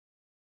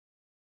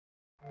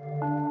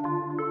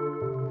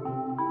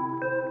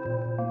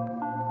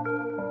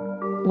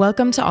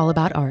Welcome to All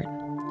About Art.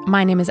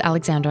 My name is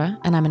Alexandra,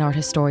 and I'm an art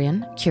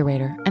historian,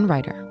 curator, and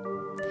writer.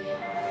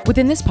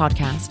 Within this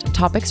podcast,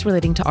 topics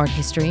relating to art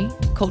history,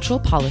 cultural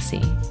policy,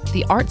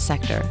 the art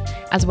sector,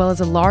 as well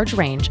as a large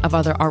range of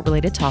other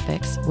art-related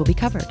topics will be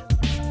covered.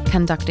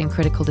 Conducting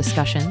critical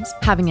discussions,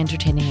 having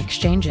entertaining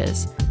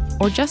exchanges,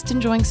 or just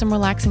enjoying some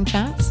relaxing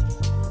chats,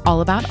 All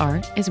About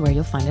Art is where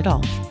you'll find it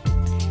all.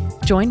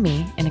 Join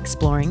me in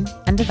exploring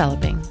and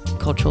developing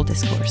cultural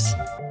discourse.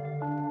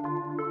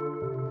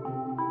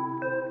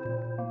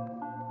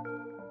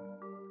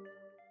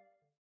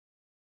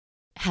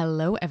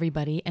 Hello,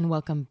 everybody, and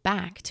welcome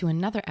back to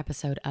another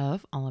episode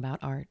of All About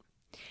Art.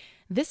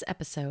 This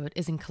episode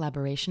is in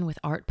collaboration with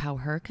Art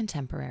Powher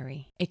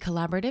Contemporary, a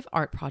collaborative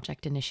art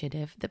project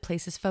initiative that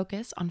places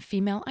focus on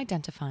female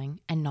identifying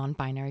and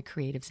non-binary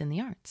creatives in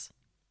the arts.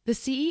 The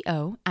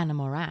CEO, Anna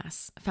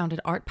Morass, founded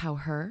Art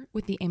Powher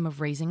with the aim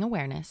of raising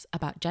awareness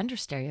about gender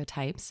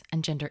stereotypes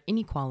and gender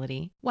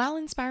inequality while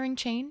inspiring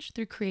change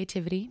through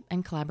creativity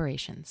and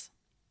collaborations.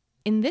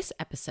 In this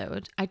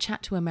episode, I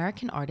chat to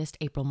American artist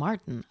April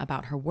Martin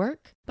about her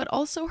work, but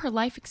also her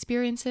life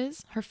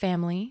experiences, her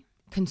family,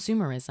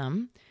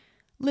 consumerism,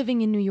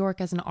 living in New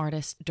York as an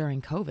artist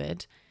during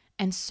COVID,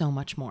 and so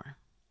much more.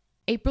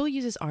 April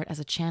uses art as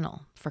a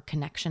channel for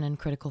connection and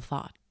critical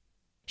thought.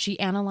 She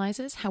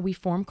analyzes how we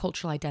form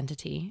cultural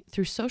identity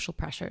through social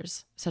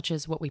pressures, such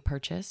as what we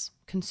purchase,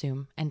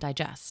 consume, and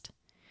digest,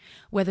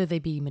 whether they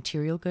be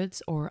material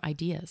goods or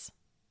ideas.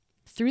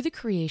 Through the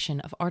creation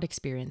of art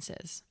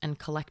experiences and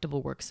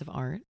collectible works of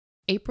art,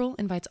 April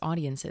invites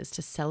audiences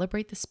to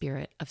celebrate the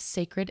spirit of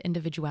sacred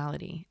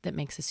individuality that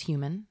makes us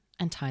human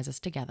and ties us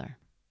together.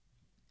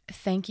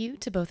 Thank you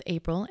to both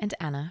April and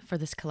Anna for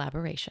this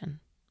collaboration.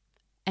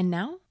 And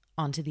now,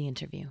 on to the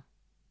interview.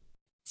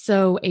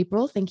 So,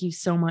 April, thank you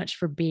so much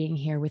for being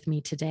here with me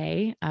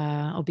today,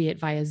 albeit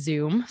via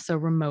Zoom, so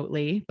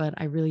remotely, but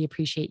I really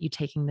appreciate you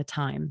taking the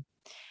time.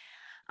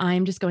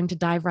 I'm just going to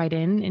dive right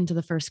into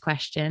the first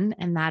question,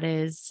 and that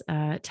is,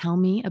 tell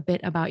me a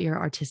bit about your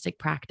artistic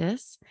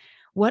practice.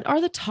 What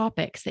are the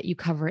topics that you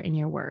cover in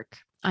your work?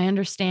 I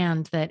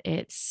understand that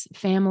it's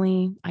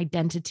family,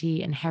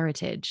 identity, and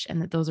heritage,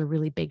 and that those are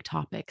really big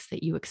topics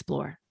that you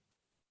explore.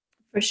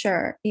 For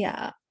sure.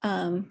 Yeah.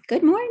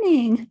 Good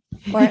morning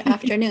or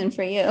afternoon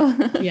for you.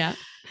 Yeah.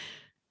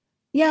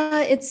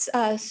 Yeah. It's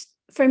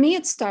for me,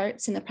 it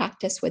starts in the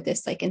practice with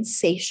this like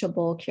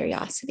insatiable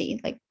curiosity.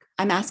 Like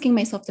I'm asking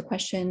myself the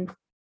question,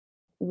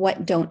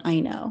 what don't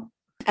I know?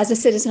 As a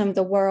citizen of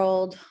the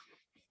world,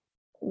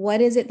 what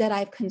is it that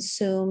I've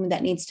consumed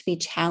that needs to be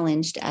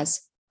challenged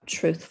as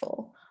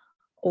truthful,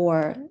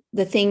 or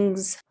the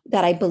things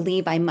that I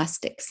believe I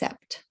must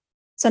accept?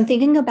 So I'm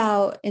thinking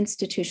about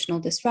institutional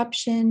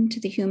disruption to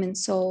the human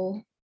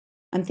soul.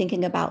 I'm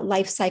thinking about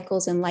life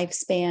cycles and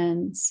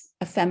lifespans,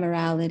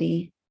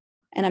 ephemerality,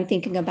 and I'm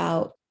thinking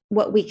about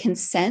what we can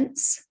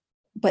sense,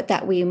 but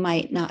that we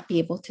might not be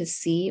able to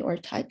see or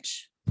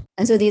touch.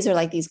 And so these are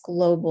like these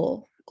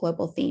global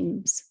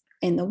themes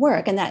in the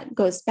work. And that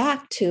goes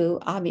back to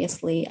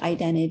obviously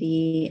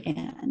identity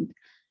and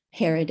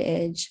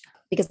heritage,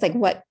 because like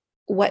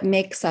what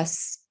makes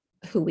us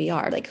who we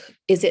are? Like,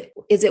 is it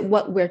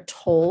what we're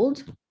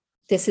told?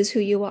 This is who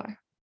you are,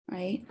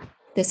 right?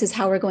 This is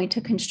how we're going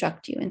to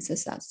construct you in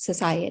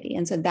society.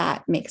 And so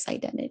that makes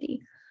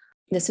identity.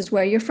 This is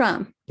where you're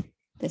from.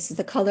 This is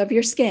the color of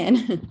your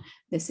skin.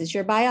 This is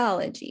your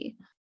biology.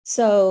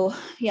 So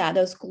yeah,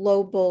 those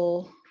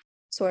global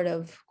sort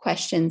of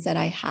questions that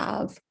I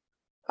have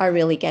are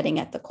really getting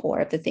at the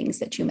core of the things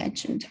that you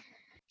mentioned.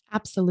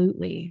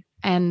 Absolutely.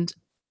 And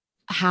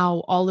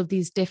how all of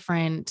these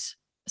different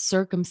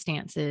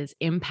circumstances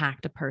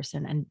impact a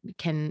person and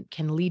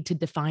can lead to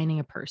defining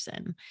a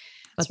person,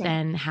 but right.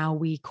 Then how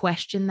we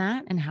question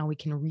that and how we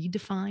can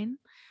redefine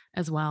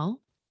as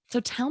well. So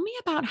tell me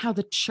about how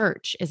the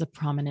church is a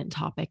prominent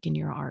topic in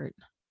your art.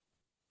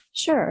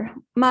 Sure.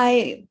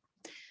 My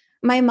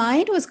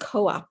mind was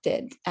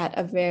co-opted at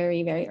a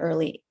very, very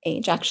early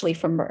age, actually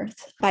from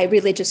birth, by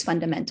religious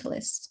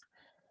fundamentalists.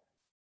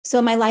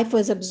 So my life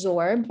was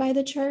absorbed by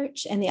the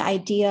church, and the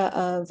idea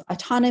of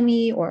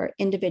autonomy or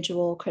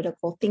individual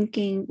critical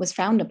thinking was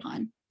frowned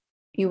upon.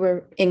 You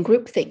were in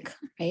groupthink,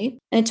 right?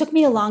 And it took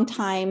me a long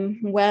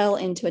time, well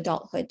into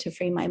adulthood, to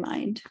free my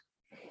mind.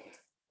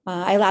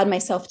 I allowed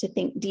myself to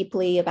think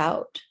deeply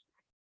about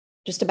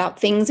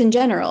things in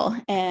general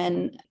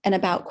and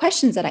about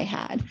questions that I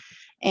had.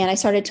 And I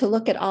started to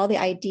look at all the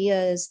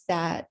ideas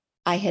that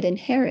I had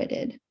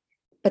inherited,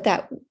 but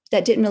that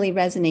didn't really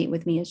resonate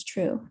with me as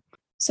true.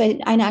 So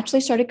I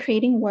naturally started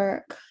creating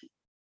work.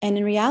 And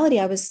in reality,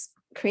 I was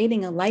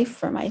creating a life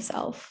for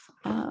myself,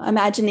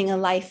 imagining a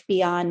life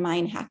beyond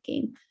mind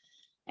hacking,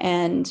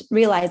 and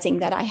realizing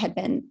that I had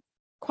been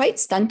quite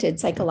stunted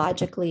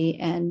psychologically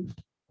and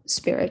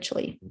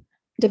spiritually,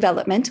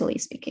 developmentally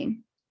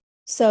speaking.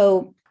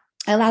 So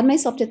I allowed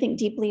myself to think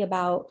deeply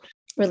about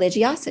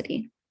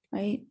religiosity,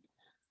 right?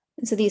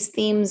 And so these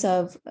themes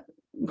of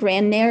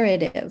grand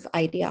narrative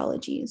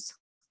ideologies,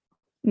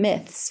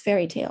 myths,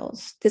 fairy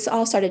tales, this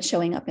all started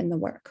showing up in the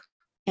work.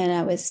 And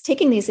I was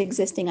taking these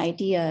existing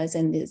ideas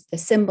and the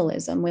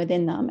symbolism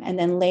within them and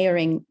then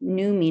layering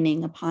new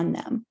meaning upon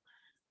them.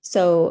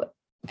 So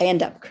I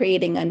end up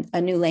creating a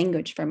new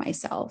language for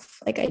myself.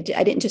 Like I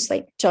didn't just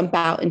like jump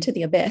out into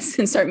the abyss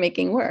and start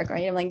making work,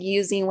 right? I'm like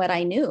using what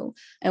I knew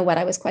and what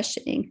I was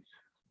questioning.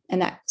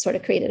 And that sort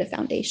of created a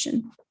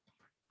foundation.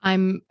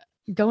 I'm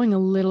going a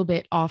little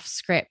bit off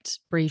script Sure.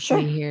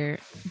 briefly here,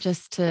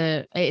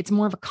 it's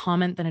more of a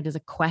comment than it is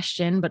a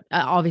question, but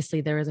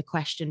obviously there is a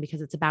question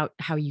because it's about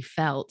how you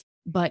felt.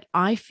 But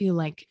I feel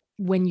like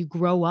when you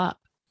grow up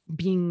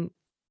being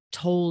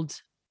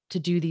told to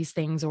do these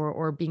things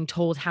or being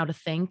told how to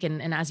think,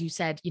 and as you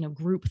said,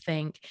 group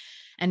think,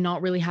 and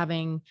not really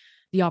having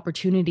the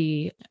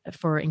opportunity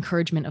for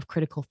encouragement of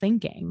critical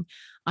thinking,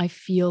 I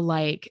feel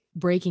like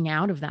breaking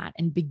out of that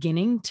and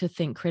beginning to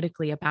think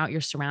critically about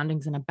your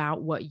surroundings and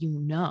about what you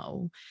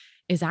know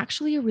is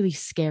actually a really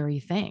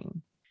scary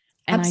thing.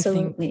 And I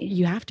think Absolutely.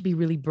 you have to be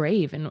really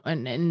brave. I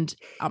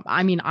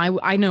mean,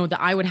 I know that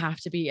I would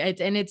have to be,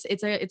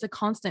 it's a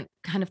constant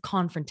kind of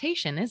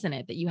confrontation, isn't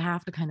it? That you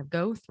have to kind of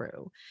go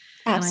through.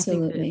 And I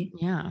think that, Absolutely.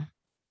 yeah,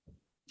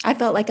 I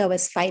felt like I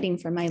was fighting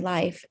for my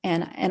life,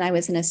 and I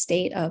was in a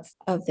state of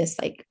this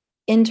like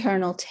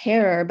internal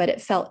terror, but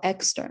it felt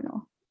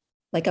external.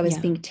 Like I was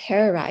yeah, being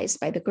terrorized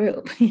by the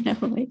group,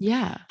 like,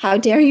 yeah, how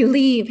dare you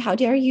leave? How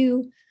dare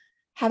you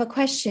have a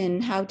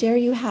question? How dare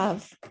you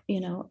have,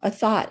 a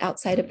thought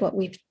outside of what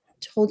we've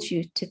told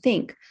you to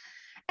think?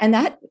 And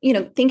that,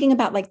 thinking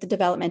about like the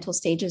developmental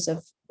stages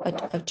of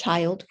a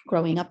child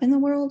growing up in the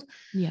world,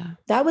 yeah,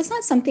 that was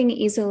not something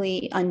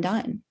easily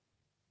undone,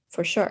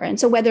 for sure. And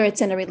so whether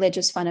it's in a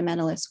religious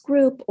fundamentalist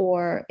group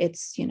or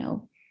it's,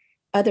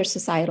 other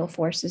societal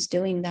forces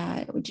doing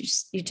that,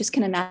 you just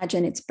can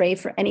imagine it's brave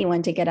for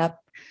anyone to get up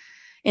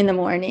in the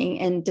morning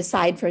and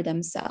decide for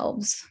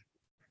themselves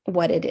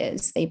what it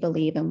is they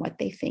believe and what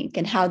they think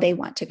and how they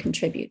want to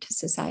contribute to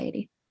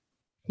society.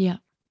 yeah.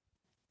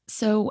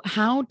 So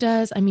how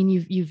does, I mean,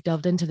 you've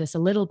delved into this a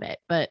little bit,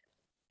 but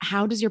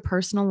how does your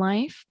personal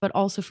life, but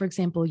also, for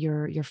example,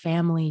 your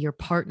family, your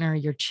partner,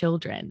 your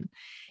children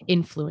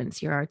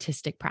influence your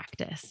artistic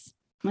practice?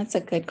 That's a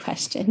good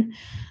question.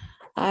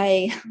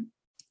 I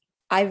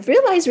I've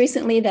realized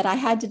recently that I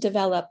had to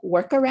develop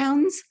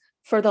workarounds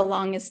for the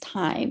longest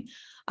time.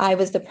 I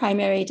was the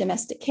primary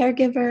domestic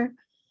caregiver,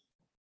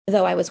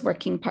 though I was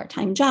working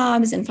part-time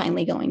jobs and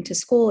finally going to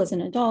school as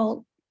an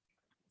adult.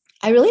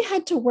 I really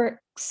had to work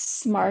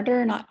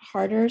smarter, not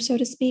harder, so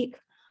to speak.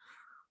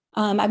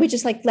 I would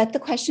just like let the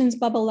questions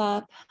bubble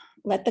up,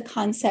 let the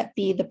concept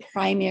be the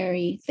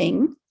primary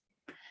thing,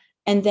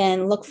 and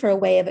then look for a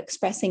way of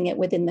expressing it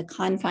within the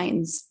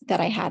confines that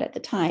I had at the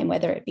time,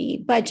 whether it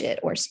be budget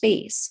or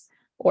space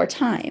or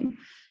time.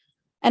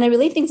 And I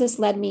really think this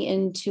led me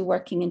into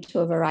working into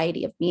a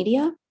variety of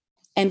media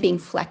and being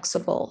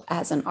flexible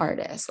as an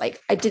artist. Like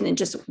I didn't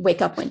just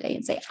wake up one day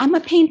and say, I'm a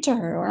painter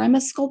or I'm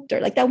a sculptor.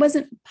 Like that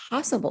wasn't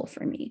possible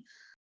for me.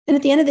 And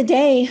at the end of the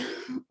day,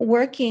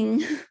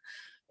 working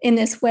in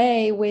this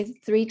way with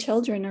 3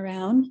 children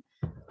around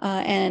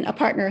and a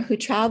partner who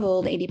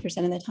traveled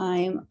 80% of the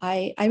time,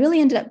 I really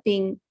ended up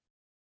being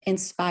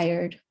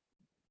inspired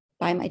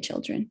by my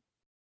children.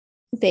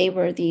 They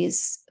were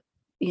these,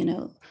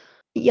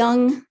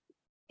 young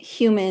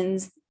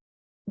humans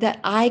that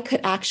I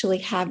could actually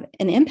have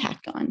an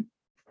impact on.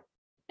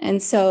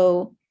 And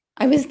so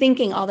I was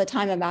thinking all the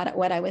time about it,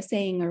 what I was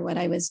saying or what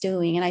I was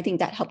doing. And I think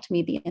that helped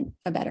me be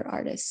a better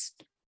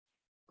artist.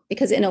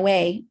 Because in a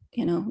way,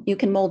 you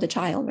can mold a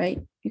child, right?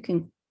 You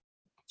can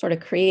sort of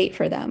create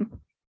for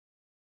them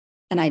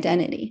an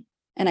identity.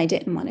 And I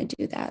didn't want to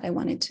do that. I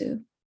wanted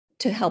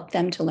to help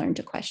them to learn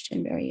to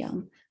question very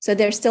young. So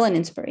they're still an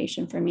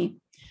inspiration for me.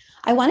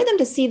 I wanted them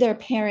to see their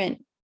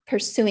parent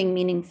pursuing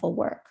meaningful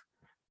work,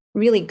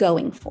 really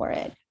going for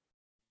it.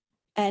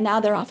 And now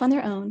they're off on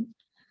their own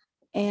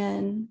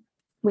and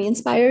we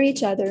inspire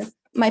each other.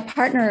 My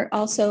partner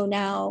also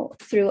now,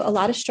 through a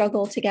lot of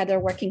struggle together,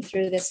 working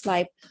through this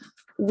life,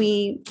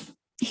 we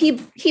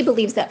he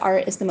believes that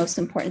art is the most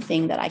important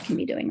thing that I can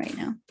be doing right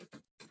now.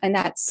 And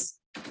that's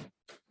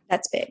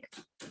big.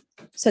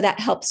 So that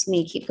helps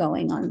me keep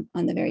going on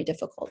the very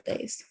difficult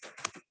days.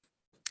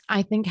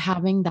 I think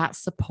having that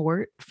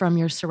support from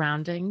your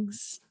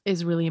surroundings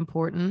is really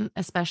important,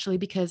 especially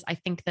because I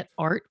think that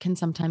art can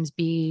sometimes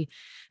be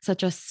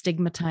such a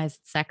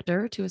stigmatized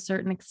sector to a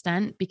certain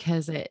extent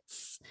because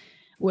it's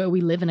where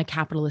we live in a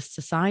capitalist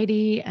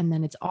society, and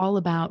then it's all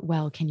about,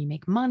 well, can you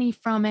make money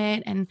from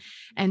it?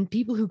 And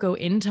people who go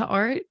into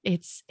art,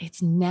 it's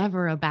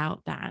never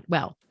about that.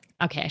 Well,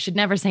 okay, I should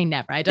never say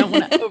never. I don't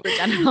want to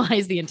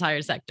overgeneralize the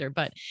entire sector,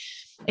 but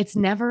it's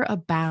never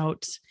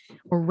about,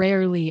 or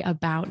rarely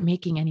about,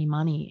 making any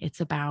money.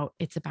 It's about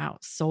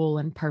soul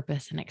and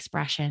purpose and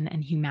expression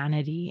and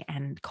humanity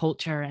and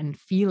culture and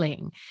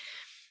feeling.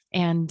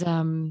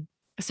 And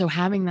so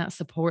having that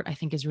support, I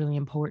think, is really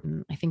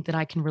important. I think that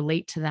I can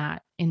relate to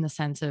that in the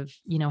sense of,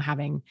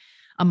 having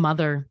a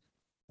mother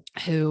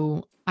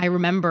who I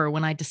remember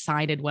when I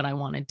decided what I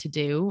wanted to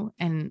do,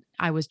 and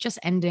I was just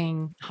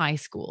ending high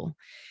school,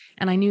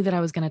 and I knew that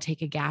I was going to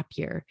take a gap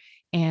year.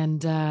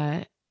 And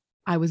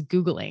I was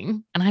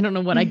Googling, and I don't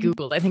know what I Mhm.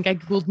 Googled. I think I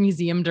Googled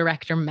museum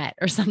director Met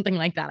or something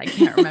like that. I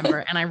can't remember.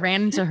 And I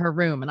ran into her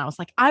room and I was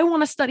like, I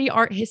want to study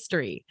art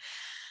history.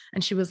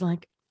 And she was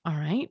like, all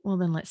right, well,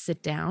 then let's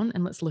sit down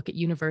and let's look at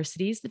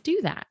universities that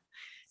do that.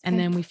 And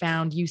Okay. then we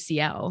found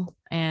UCL,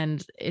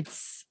 and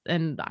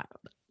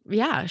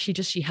yeah,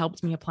 she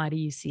helped me apply to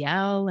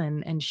UCL,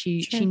 and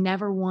she Sure.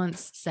 never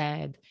once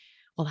said,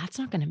 well, that's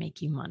not going to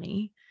make you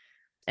money.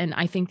 And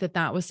I think that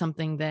that was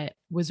something that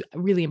was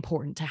really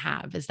important to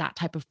have, is that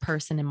type of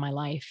person in my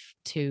life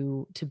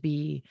to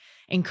be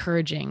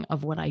encouraging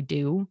of what I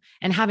do,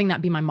 and having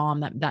that be my mom,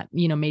 that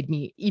made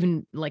me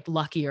even like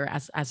luckier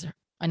as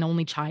an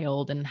only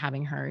child, and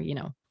having her,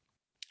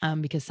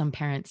 because some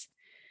parents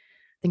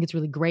think it's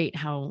really great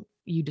how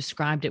you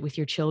described it with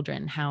your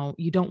children, how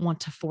you don't want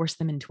to force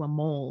them into a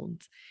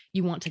mold.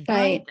 You want to guide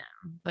Right.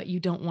 them, but you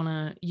don't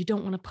want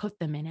to put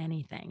them in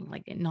anything,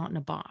 like not in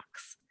a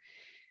box.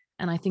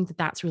 And I think that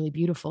that's really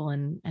beautiful,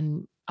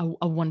 and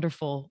a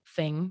wonderful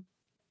thing.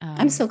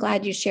 I'm um so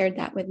glad you shared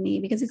that with me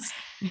because it's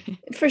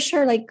for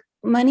sure like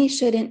money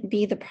shouldn't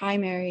be the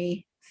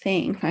primary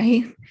thing,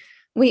 right?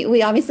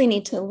 We obviously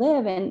need to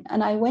live,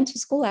 and I went to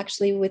school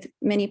actually with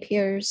many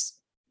peers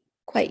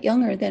quite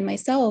younger than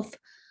myself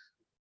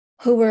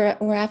who were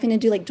having to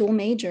do like dual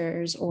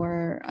majors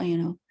or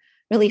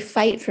really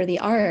fight for the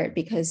art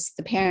because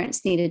the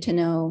parents needed to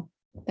know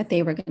that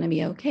they were going to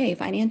be okay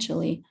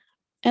financially.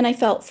 And I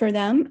felt for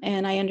them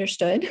and I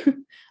understood.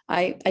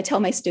 I tell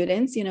my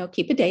students,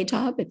 keep a day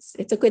job.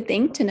 It's a good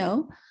thing to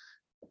know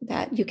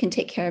that you can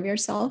take care of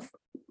yourself,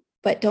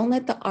 but don't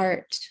let the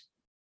art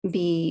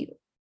be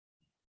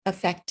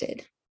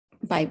affected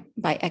by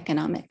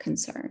economic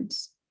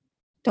concerns.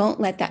 Don't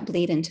let that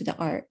bleed into the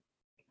art.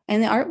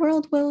 And the art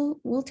world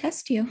will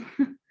test you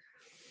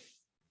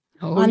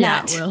oh on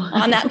yeah, that Will.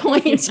 on that Oh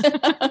point.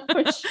 yeah.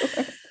 For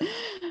sure.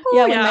 Oh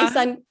Yeah, when my yeah.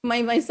 son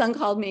my son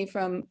called me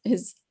from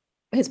his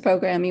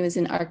program, he was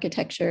in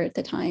architecture at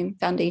the time,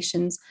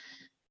 foundations,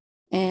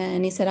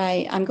 and he said,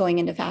 I'm going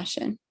into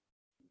fashion.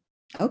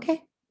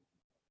 Okay,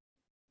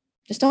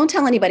 just don't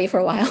tell anybody for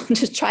a while.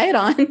 Just try it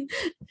on.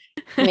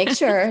 Make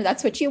sure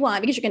that's what you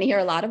want, because you're going to hear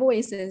a lot of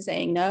voices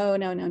saying no,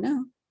 no, no,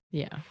 no.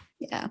 Yeah.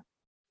 Yeah.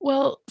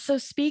 Well, so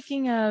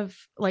speaking of,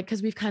 like,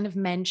 because we've kind of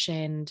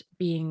mentioned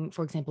being,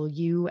 for example,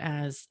 you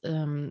as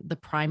the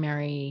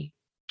primary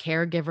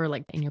caregiver,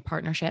 like in your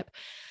partnership,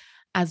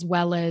 as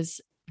well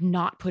as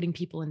not putting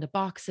people into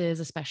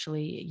boxes,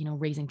 especially,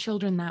 raising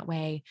children that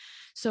way.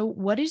 So,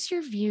 what is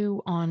your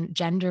view on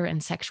gender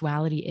and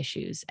sexuality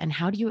issues, and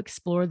how do you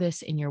explore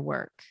this in your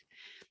work?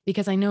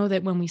 Because I know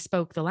that when we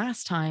spoke the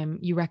last time,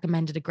 you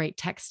recommended a great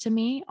text to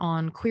me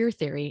on queer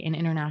theory in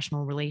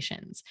international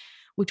relations,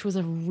 which was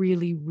a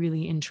really,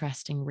 really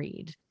interesting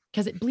read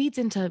because it bleeds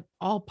into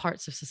all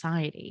parts of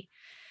society.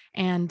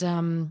 And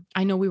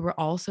I know we were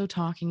also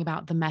talking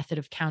about the method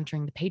of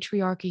countering the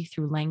patriarchy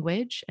through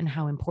language and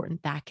how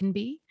important that can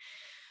be.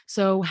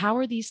 So, how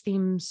are these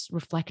themes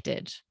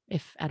reflected,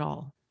 if at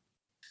all?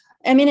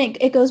 I mean,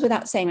 it goes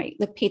without saying, right?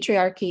 The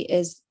patriarchy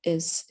is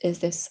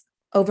this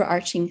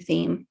overarching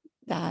theme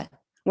that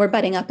we're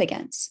butting up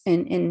against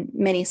in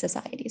many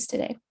societies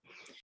today.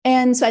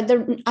 And so I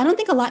don't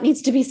think a lot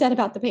needs to be said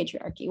about the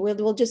patriarchy.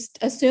 We'll just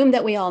assume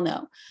that we all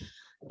know.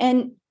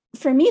 And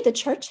for me, the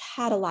church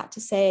had a lot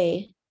to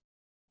say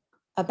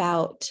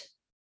about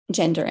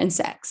gender and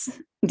sex,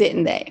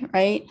 didn't they?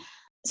 Right.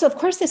 So, of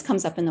course, this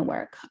comes up in the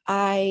work.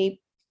 I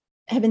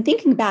have been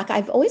thinking back,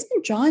 I've always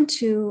been drawn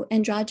to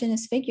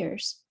androgynous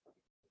figures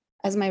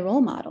as my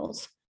role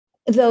models,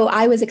 though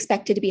I was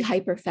expected to be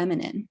hyper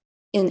feminine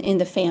in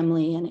the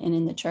family and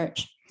in the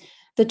church.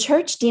 The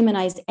church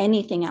demonized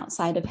anything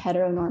outside of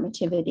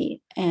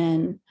heteronormativity.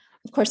 And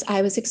of course,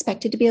 I was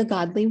expected to be a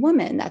godly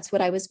woman. That's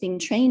what I was being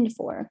trained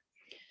for.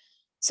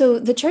 So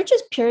the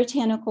church's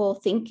puritanical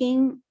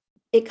thinking,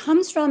 it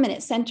comes from and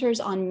it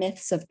centers on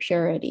myths of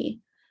purity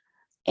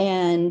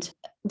and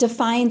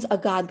defines a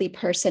godly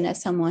person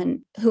as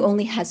someone who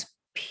only has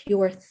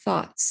pure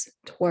thoughts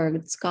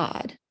towards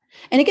God.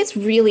 And it gets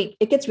really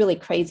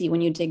crazy when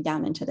you dig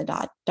down into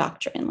the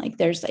doctrine. Like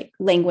there's like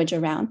language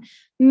around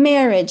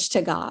marriage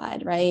to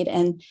God, right?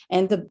 And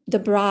the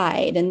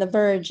bride and the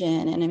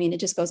virgin. And I mean, it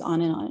just goes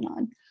on and on and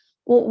on.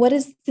 Well, what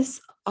does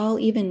this all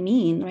even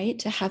mean, right?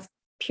 To have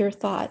pure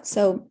thought.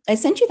 So I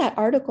sent you that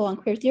article on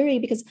queer theory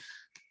because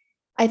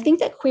I think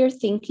that queer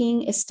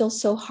thinking is still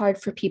so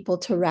hard for people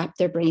to wrap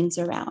their brains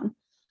around.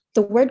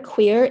 The word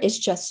queer is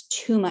just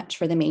too much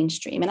for the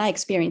mainstream. And I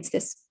experienced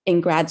this in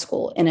grad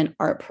school in an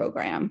art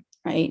program,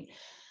 right?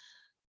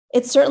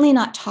 It's certainly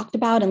not talked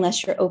about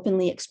unless you're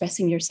openly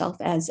expressing yourself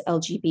as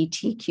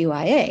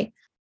LGBTQIA.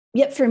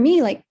 Yet for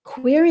me, like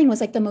queering was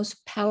like the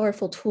most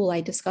powerful tool I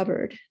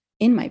discovered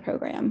in my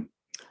program.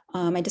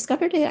 I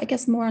discovered it, I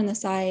guess, more on the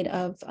side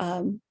of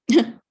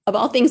of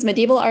all things,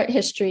 medieval art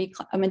history,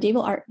 a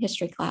medieval art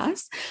history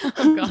class,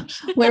 Oh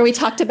gosh. where we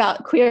talked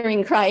about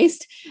queering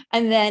Christ,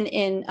 and then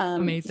in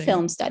Amazing.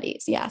 film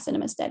studies,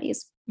 cinema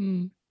studies.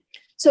 Mm.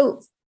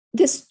 So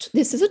this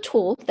is a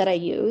tool that I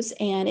use,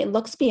 and it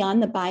looks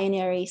beyond the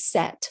binary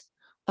set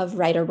of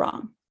right or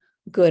wrong,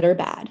 good or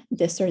bad,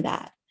 this or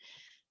that.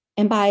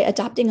 And by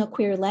adopting a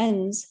queer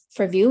lens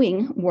for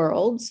viewing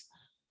worlds,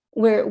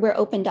 we're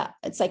opened up.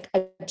 It's like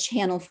a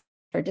channel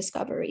for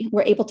discovery.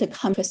 We're able to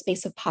come to a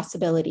space of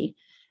possibility.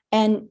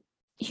 And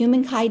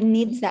humankind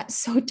needs that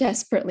so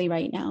desperately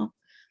right now.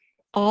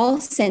 All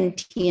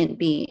sentient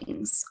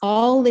beings,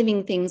 all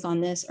living things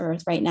on this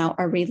earth right now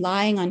are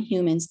relying on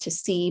humans to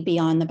see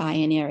beyond the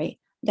binary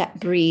that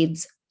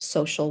breeds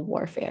social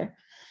warfare.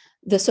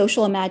 The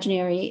social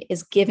imaginary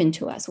is given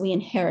to us. We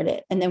inherit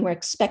it, and then we're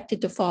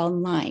expected to fall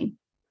in line.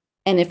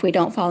 And if we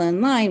don't fall in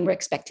line, we're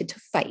expected to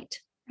fight,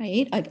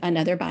 right?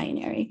 Another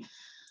binary.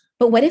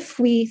 But what if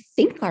we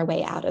think our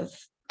way out of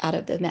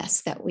the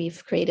mess that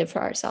we've created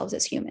for ourselves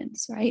as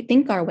humans, right?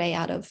 Think our way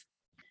out of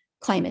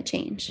climate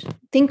change,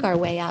 think our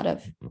way out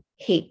of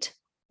hate,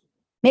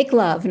 make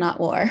love, not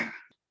war.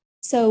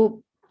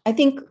 So I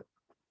think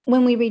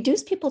when we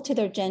reduce people to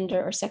their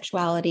gender or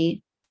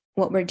sexuality,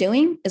 what we're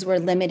doing is we're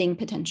limiting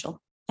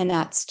potential. And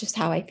that's just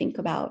how I think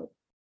about,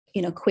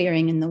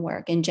 queering in the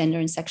work, and gender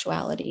and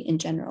sexuality in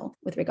general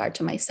with regard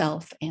to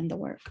myself and the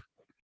work.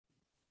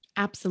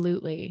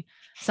 Absolutely.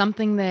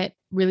 Something that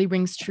really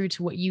rings true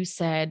to what you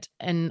said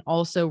and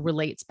also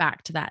relates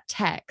back to that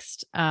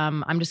text.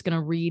 I'm just going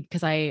to read,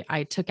 because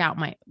I took out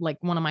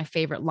one of my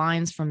favorite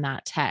lines from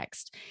that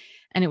text.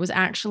 And it was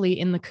actually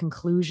in the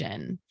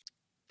conclusion.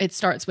 It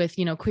starts with,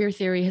 queer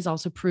theory has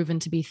also proven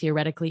to be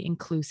theoretically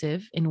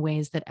inclusive in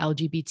ways that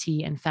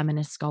LGBT and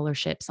feminist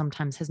scholarship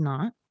sometimes has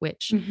not,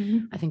 which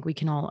I think we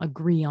can all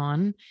agree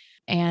on.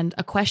 And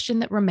a question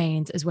that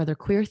remains is whether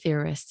queer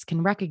theorists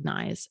can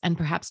recognize and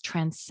perhaps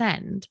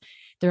transcend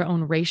their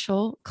own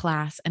racial,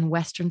 class, and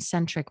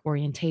Western-centric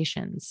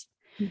orientations.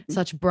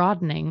 Such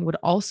broadening would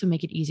also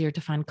make it easier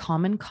to find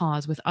common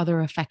cause with other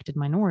affected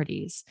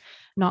minorities,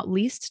 not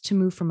least to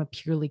move from a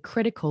purely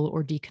critical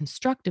or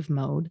deconstructive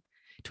mode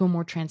to a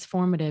more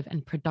transformative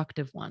and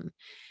productive one.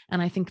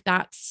 And I think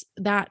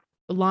that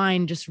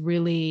line just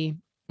really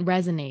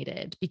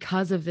resonated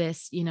because of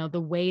this,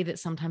 the way that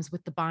sometimes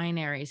with the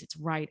binaries, it's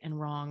right and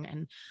wrong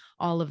and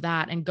all of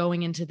that. And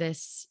going into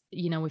this,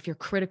 if you're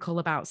critical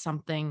about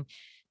something,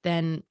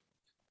 then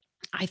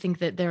I think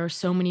that there are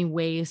so many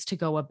ways to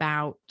go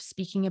about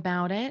speaking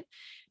about it,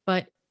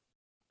 but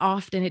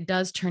often it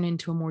does turn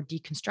into a more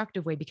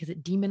deconstructive way because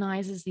it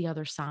demonizes the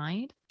other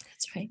side.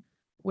 That's right.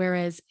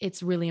 Whereas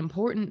it's really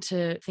important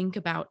to think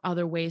about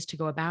other ways to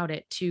go about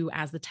it to,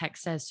 as the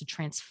text says, to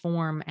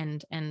transform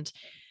and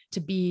to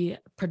be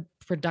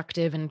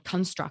productive and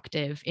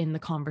constructive in the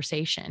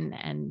conversation.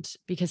 And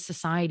because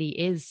society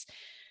is,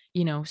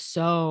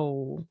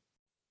 so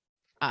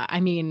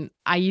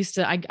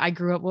I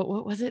grew up,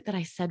 what was it that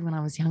I said when I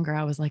was younger?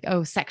 I was like,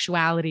 oh,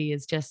 sexuality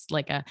is just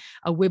like a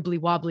wibbly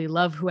wobbly,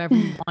 love whoever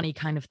you want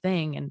kind of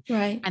thing. And,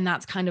 right. And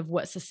that's kind of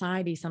what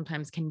society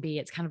sometimes can be.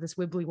 It's kind of this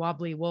wibbly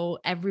wobbly, well,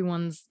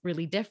 everyone's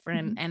really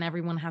different and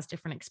everyone has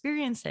different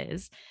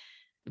experiences.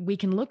 We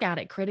can look at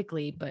it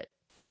critically, but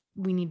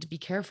we need to be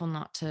careful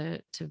not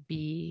to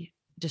be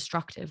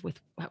destructive with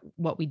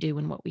what we do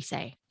and what we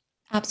say.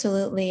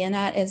 Absolutely. And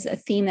that is a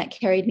theme that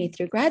carried me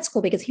through grad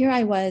school, because here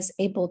I was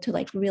able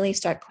to really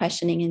start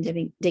questioning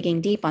and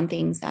digging deep on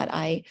things that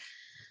I,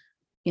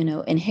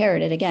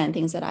 inherited, again,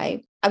 things that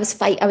I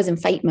was in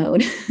fight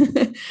mode.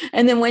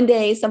 And then one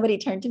day somebody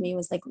turned to me and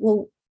was like,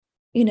 well,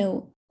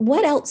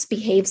 what else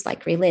behaves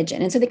like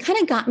religion? And so they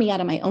kind of got me out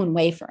of my own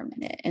way for a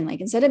minute. And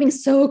instead of being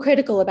so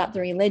critical about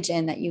the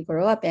religion that you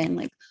grew up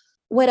in,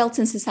 what else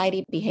in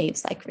society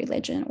behaves like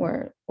religion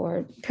or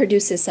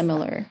produces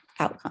similar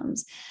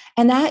outcomes?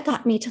 And that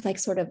got me to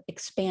sort of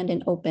expand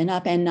and open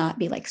up and not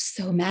be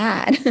so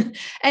mad.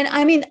 And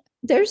I mean,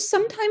 there's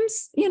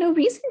sometimes,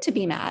 reason to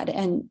be mad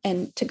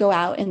and to go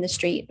out in the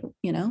street,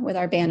 with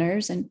our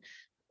banners and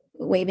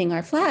waving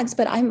our flags,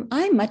 but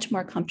I'm much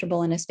more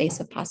comfortable in a space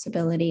of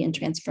possibility and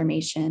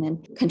transformation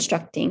and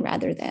constructing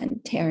rather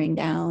than tearing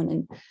down.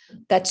 And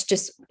that's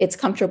just, it's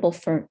comfortable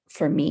for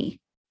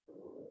me.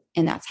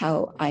 And that's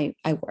how I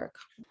work.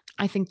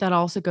 I think that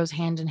also goes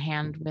hand in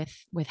hand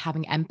with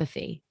having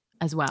empathy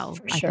as well.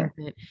 For sure.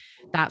 I think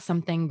that's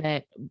something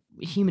that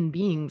human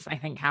beings, I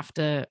think, have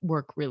to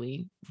work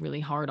really, really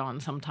hard on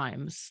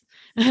sometimes.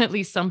 At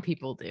least some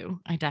people do.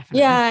 I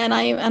definitely. Yeah.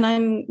 And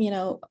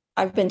I'm,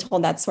 I've been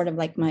told that's sort of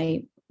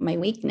my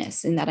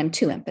weakness, in that I'm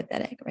too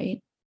empathetic,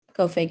 right?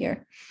 Go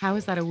figure. How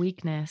is that a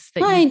weakness?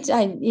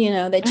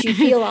 That you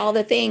feel all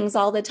the things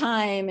all the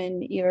time,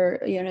 and you're,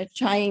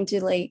 trying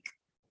to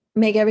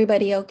make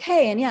everybody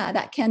okay. And yeah,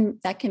 that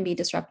can be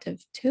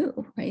disruptive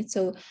too, right?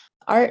 So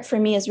art for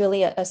me is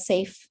really a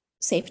safe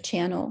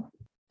channel.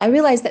 I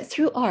realized that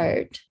through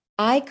art,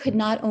 I could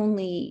not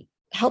only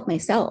help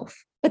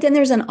myself, but then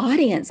there's an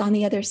audience on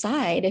the other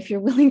side. If you're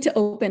willing to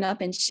open up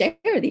and share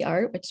the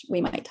art, which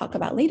we might talk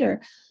about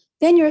later,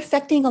 then you're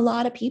affecting a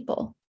lot of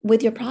people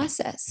with your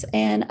process.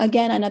 And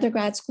again, another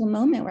grad school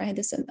moment where I had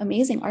this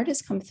amazing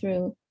artist come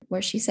through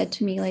where she said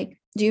to me, like,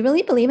 do you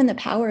really believe in the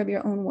power of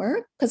your own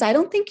work? Because I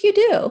don't think you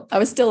do. I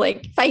was still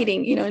like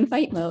fighting, in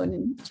fight mode.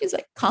 And she's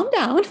like, calm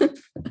down,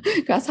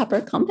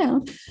 grasshopper, calm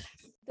down.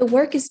 The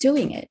work is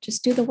doing it.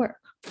 Just do the work.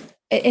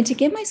 And to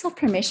give myself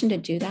permission to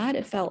do that,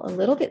 it felt a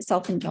little bit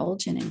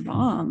self-indulgent and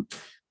wrong.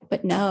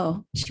 But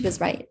no, she was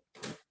right.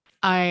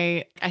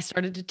 I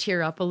started to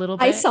tear up a little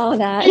bit. I saw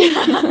that.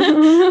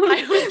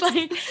 I was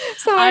like,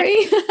 sorry.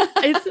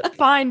 It's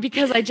fine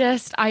because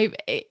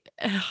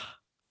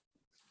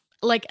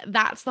like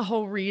that's the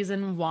whole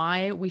reason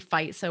why we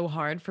fight so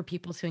hard for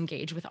people to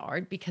engage with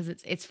art, because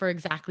it's for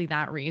exactly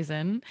that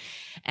reason.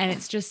 And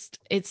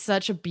it's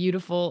such a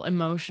beautiful,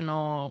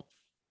 emotional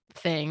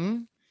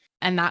thing.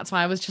 And that's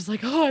why I was just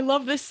like, oh, I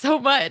love this so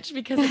much,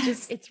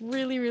 because it's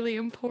really, really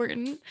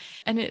important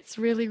and it's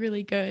really,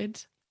 really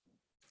good.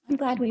 I'm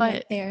glad we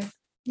went there.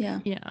 Yeah.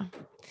 Yeah.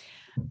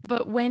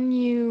 But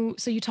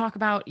so you talk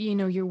about,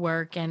 your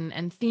work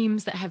and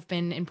themes that have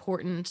been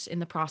important in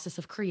the process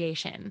of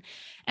creation.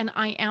 And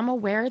I am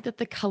aware that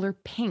the color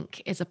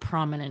pink is a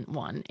prominent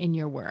one in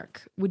your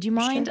work. Would you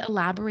mind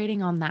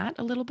elaborating on that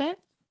a little bit?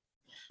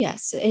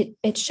 Yes,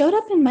 it showed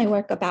up in my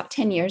work about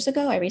 10 years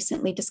ago. I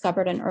recently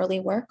discovered an early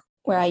work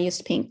where I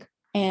used pink.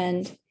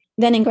 And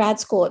then in grad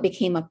school, it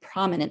became a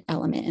prominent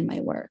element in my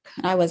work.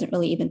 I wasn't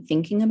really even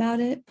thinking about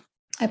it.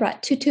 I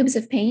brought 2 tubes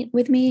of paint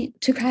with me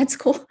to grad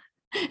school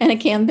and a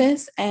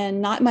canvas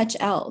and not much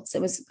else.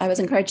 I was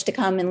encouraged to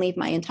come and leave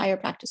my entire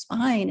practice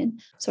behind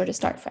and sort of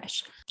start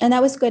fresh. And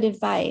that was good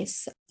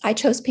advice. I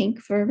chose pink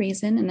for a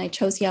reason, and I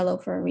chose yellow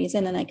for a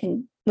reason,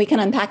 and we can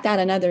unpack that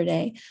another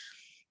day.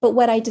 But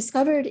what I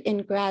discovered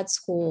in grad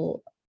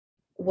school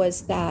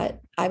was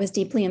that I was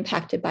deeply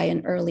impacted by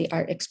an early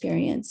art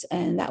experience.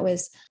 And that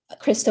was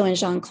Christo and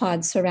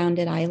Jean-Claude's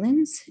Surrounded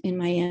Islands in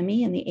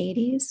Miami in the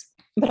 80s.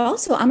 But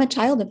also, I'm a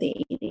child of the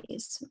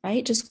 80s,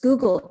 right? Just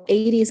Google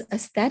 80s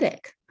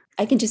aesthetic.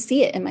 I can just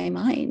see it in my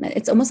mind.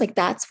 It's almost like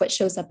that's what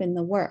shows up in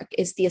the work,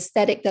 is the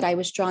aesthetic that I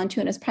was drawn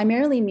to. And it's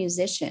primarily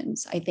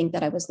musicians, I think,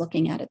 that I was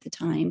looking at the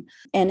time,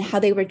 and how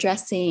they were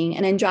dressing,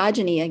 and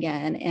androgyny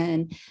again,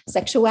 and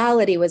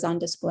sexuality was on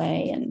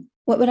display. And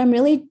what I'm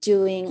really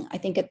doing, I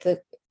think, at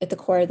the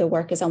core of the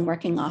work is I'm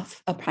working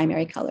off a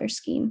primary color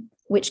scheme,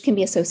 which can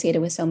be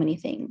associated with so many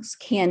things: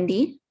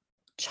 candy,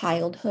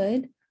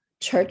 childhood,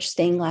 church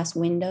stained glass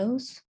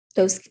windows.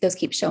 Those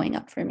keep showing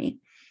up for me.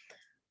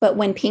 But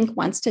when pink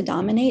wants to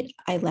dominate,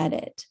 I let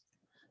it.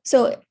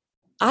 So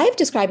I've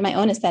described my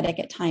own aesthetic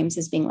at times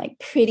as being like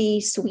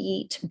pretty,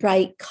 sweet,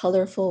 bright,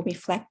 colorful,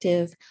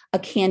 reflective, a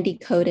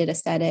candy-coated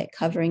aesthetic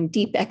covering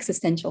deep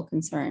existential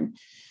concern.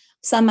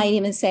 Some might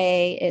even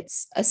say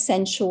it's a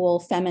sensual,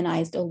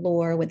 feminized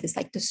allure with this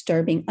like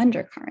disturbing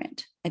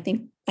undercurrent. I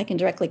think I can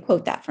directly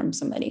quote that from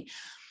somebody.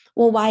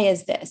 Well, why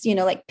is this?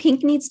 Like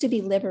pink needs to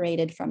be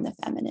liberated from the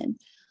feminine.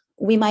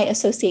 We might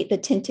associate the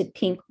tinted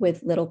pink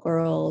with little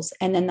girls,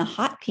 and then the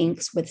hot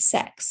pinks with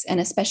sex, and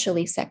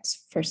especially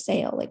sex for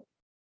sale. Like,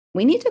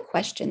 we need to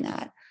question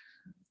that.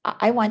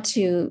 I want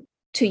to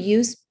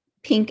use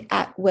pink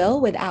at will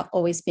without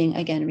always being,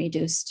 again,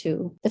 reduced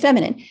to the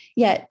feminine.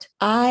 Yet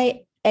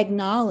I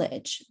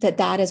acknowledge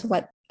that is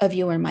what a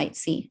viewer might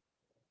see.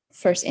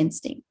 First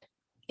instinct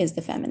is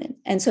the feminine.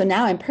 And so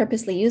now I'm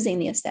purposely using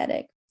the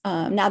aesthetic,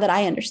 now that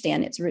I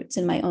understand its roots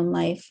in my own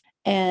life.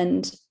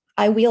 And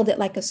I wield it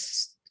like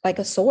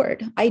a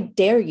sword. I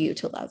dare you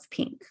to love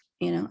pink.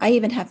 I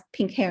even have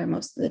pink hair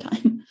most of the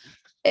time.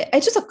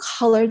 It's just a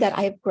color that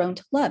I've grown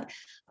to love.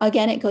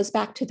 Again, it goes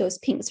back to those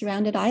pink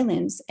surrounded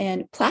islands,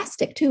 and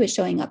plastic too is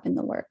showing up in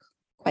the work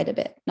quite a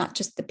bit. Not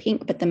just the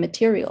pink, but the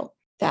material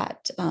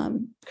that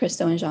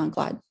Christo and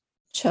Jean-Claude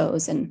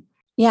chose. And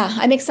yeah,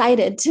 I'm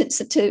excited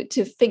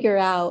to figure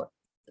out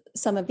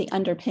some of the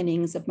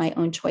underpinnings of my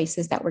own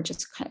choices that were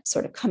just kind of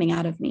sort of coming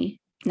out of me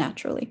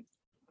naturally.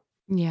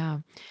 Yeah.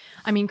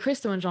 I mean,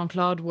 Christo and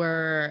Jean-Claude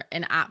were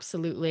an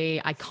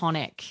absolutely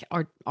iconic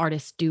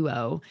artist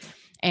duo.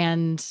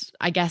 And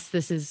I guess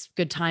this is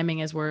good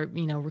timing as we're,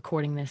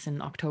 recording this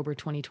in October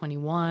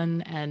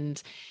 2021.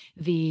 And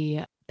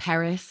the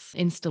Paris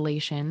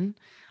installation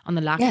on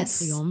the L'Arc de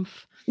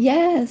Triomphe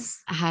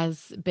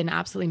has been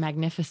absolutely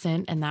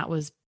magnificent. And that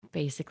was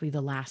basically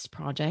the last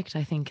project,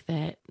 I think,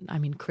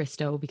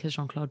 Christo, because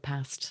Jean-Claude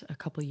passed a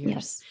couple of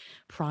years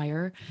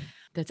prior,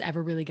 that's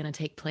ever really going to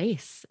take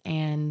place.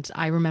 And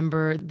I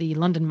remember the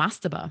London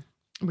Mastaba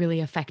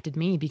really affected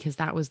me, because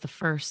that was the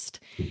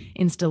first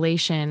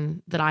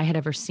installation that I had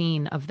ever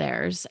seen of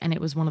theirs. And it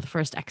was one of the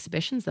first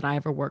exhibitions that I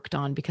ever worked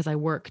on, because I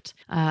worked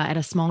at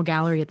a small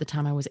gallery at the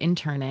time I was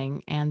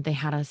interning, and they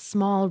had a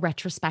small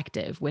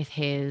retrospective with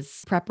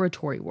his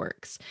preparatory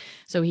works.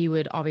 So he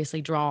would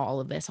obviously draw all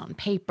of this on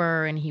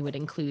paper, and he would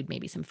include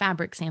maybe some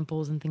fabric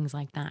samples and things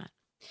like that.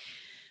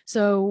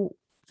 So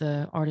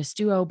the artist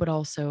duo, but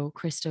also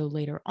Christo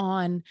later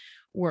on,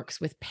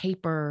 works with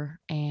paper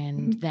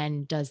and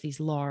then does these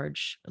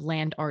large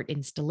land art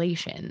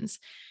installations.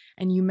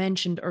 And you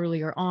mentioned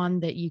earlier on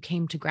that you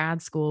came to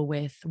grad school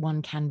with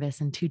one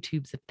canvas and two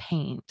tubes of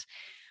paint.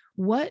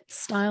 What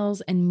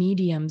styles and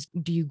mediums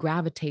do you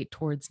gravitate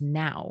towards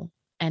now?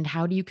 And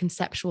how do you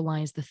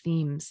conceptualize the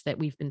themes that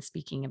we've been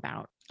speaking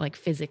about, like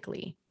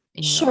physically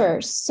in your art?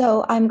 Sure.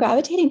 So I'm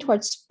gravitating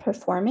towards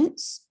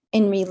performance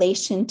in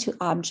relation to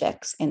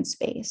objects in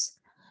space.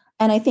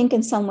 And I think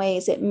in some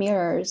ways it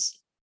mirrors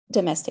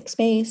domestic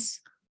space,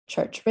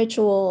 church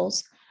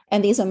rituals,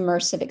 and these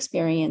immersive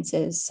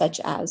experiences, such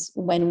as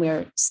when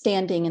we're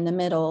standing in the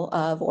middle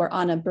of or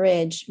on a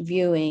bridge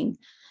viewing,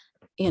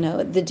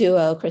 the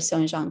duo Christo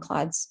and Jean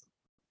Claude's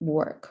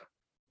work.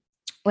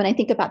 When I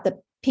think about the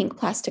pink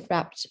plastic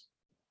wrapped,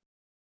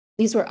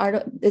 these were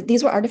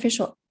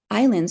artificial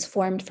islands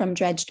formed from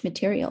dredged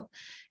material,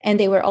 and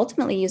they were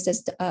ultimately used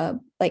as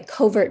like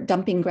covert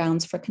dumping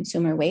grounds for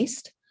consumer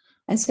waste.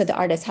 And so the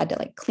artists had to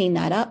like clean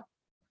that up,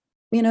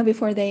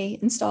 before they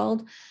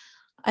installed.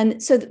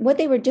 And so what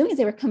they were doing is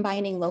they were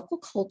combining local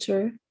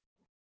culture,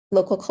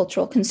 local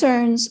cultural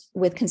concerns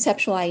with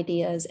conceptual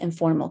ideas and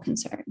formal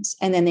concerns.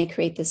 And then they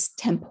create this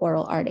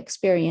temporal art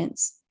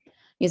experience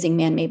using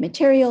man-made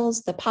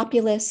materials, the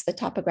populace, the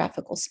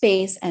topographical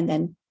space, and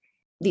then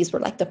these were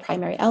like the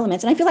primary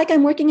elements. And I feel like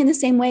I'm working in the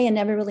same way and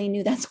never really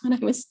knew that's what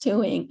I was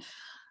doing.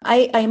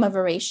 I am a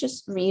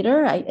voracious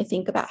reader. I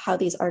think about how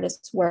these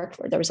artists worked,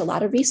 where there was a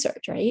lot of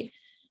research, right?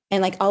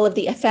 And like all of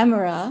the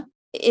ephemera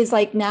is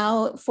like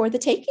now for the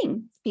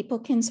taking. People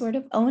can sort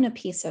of own a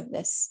piece of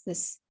this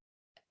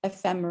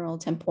ephemeral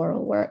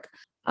temporal work.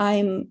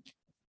 I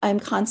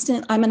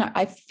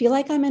feel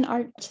like I'm an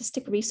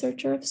artistic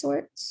researcher of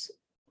sorts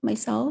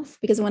myself,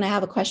 because when I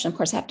have a question, of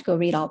course, I have to go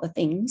read all the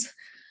things.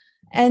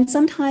 And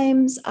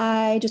sometimes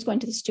I just go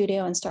into the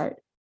studio and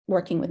start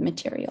working with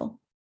material.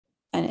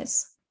 And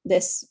it's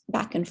this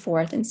back and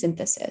forth and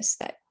synthesis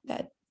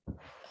that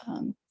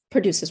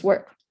produces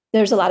work.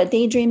 There's a lot of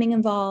daydreaming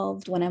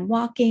involved when I'm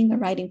walking or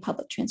riding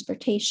public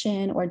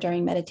transportation or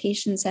during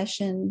meditation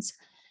sessions.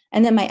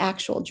 And then my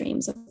actual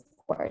dreams, of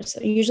course.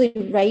 So usually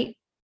right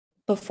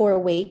before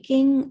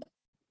waking,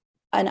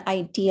 an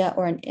idea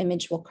or an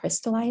image will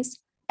crystallize,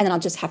 and then I'll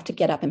just have to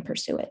get up and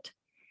pursue it.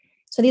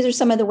 So these are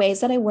some of the ways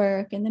that I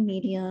work in the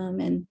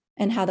medium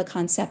and how the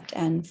concept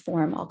and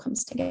form all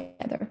comes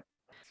together.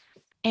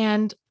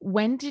 And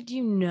when did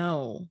you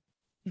know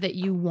that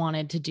you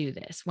wanted to do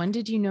this? When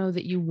did you know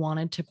that you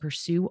wanted to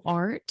pursue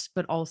art,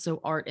 but also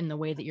art in the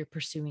way that you're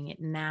pursuing it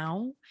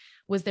now?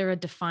 Was there a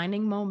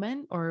defining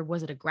moment, or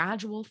was it a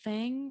gradual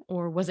thing,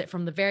 or was it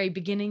from the very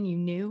beginning you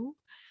knew?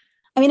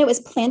 I mean, it was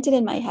planted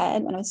in my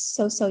head when I was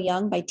so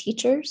young by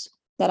teachers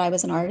that I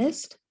was an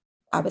artist.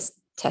 I was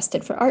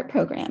tested for art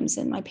programs,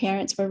 and my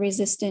parents were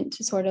resistant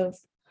to sort of,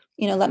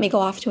 let me go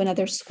off to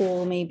another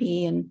school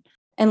maybe and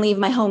leave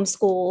my home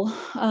school.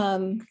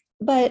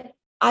 But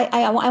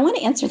I want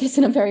to answer this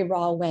in a very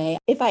raw way.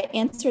 If I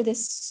answer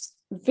this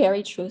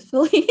very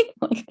truthfully,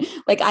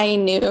 like I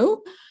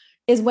knew,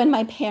 is when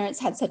my parents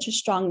had such a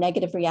strong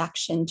negative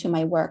reaction to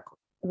my work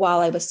while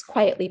I was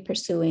quietly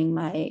pursuing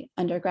my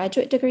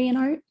undergraduate degree in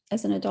art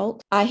as an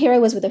adult. Here I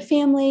was with a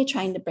family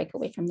trying to break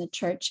away from the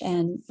church,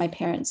 and my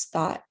parents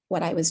thought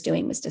what I was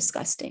doing was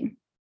disgusting.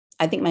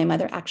 I think my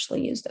mother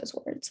actually used those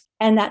words.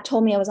 And that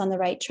told me I was on the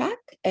right track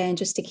and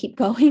just to keep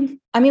going.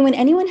 I mean, when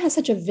anyone has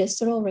such a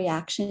visceral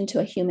reaction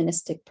to a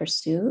humanistic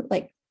pursuit,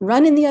 like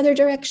run in the other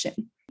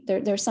direction.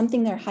 There's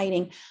something they're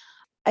hiding.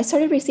 I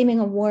started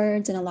receiving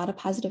awards and a lot of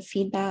positive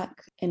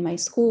feedback in my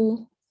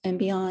school and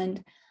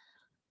beyond.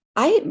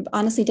 I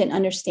honestly didn't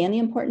understand the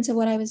importance of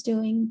what I was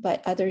doing,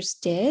 but others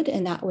did.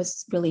 And that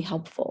was really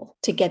helpful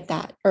to get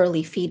that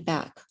early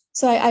feedback.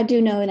 So I do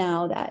know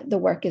now that the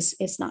work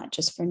is not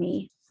just for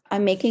me.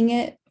 I'm making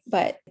it,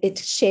 but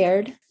it's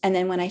shared. And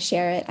then when I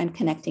share it, I'm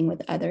connecting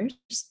with others.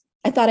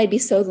 I thought I'd be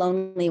so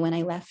lonely when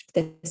I left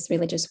this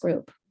religious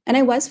group. And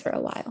I was for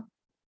a while.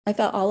 I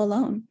felt all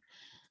alone.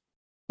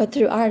 But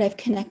through art, I've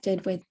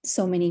connected with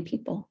so many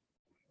people.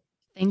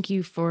 Thank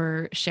you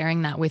for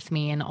sharing that with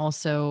me, and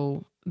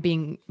also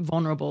being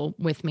vulnerable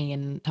with me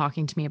and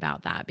talking to me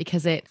about that,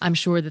 because I'm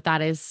sure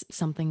that is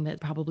something that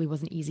probably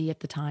wasn't easy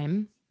at the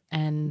time.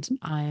 And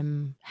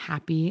I'm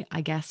happy, I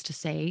guess, to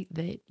say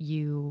that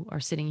you are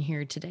sitting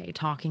here today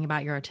talking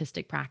about your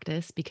artistic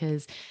practice,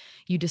 because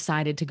you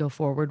decided to go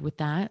forward with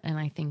that. And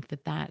I think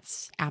that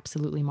that's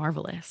absolutely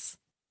marvelous.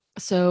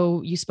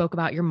 So you spoke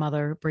about your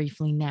mother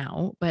briefly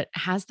now, but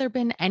has there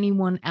been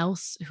anyone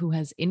else who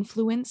has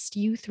influenced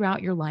you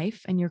throughout your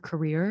life and your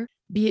career,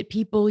 be it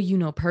people you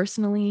know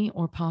personally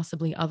or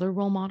possibly other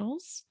role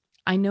models?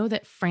 I know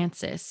that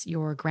Frances,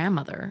 your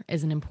grandmother,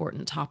 is an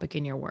important topic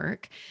in your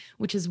work,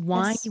 which is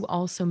why Yes. you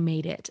also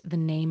made it the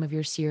name of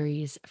your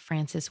series,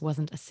 Frances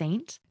Wasn't a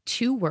Saint,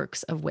 two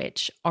works of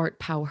which Art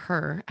Pow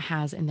Her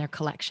has in their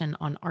collection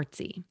on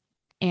Artsy.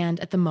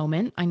 And at the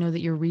moment, I know that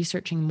you're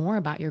researching more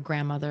about your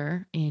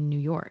grandmother in New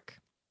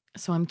York.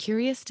 So I'm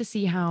curious to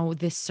see how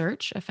this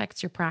search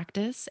affects your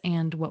practice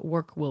and what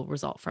work will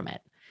result from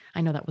it.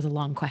 I know that was a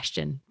long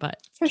question,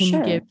 but For can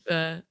you give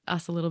sure.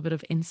 us a little bit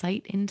of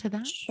insight into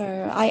that?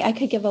 Sure. I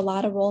could give a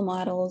lot of role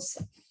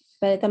models.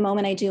 But at the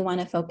moment, I do want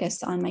to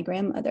focus on my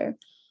grandmother.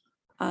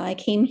 I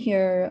came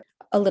here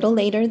a little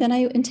later than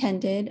I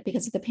intended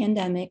because of the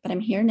pandemic, but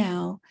I'm here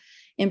now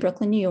in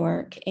Brooklyn, New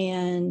York,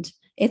 and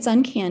it's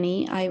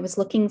uncanny. I was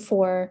looking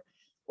for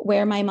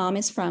where my mom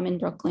is from in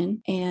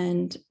Brooklyn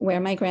and where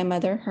my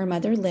grandmother, her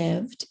mother,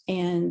 lived,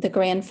 and the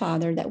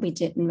grandfather that we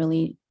didn't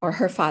really, or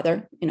her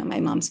father, my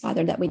mom's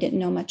father, that we didn't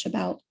know much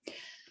about.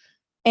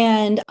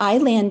 And I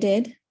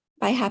landed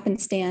by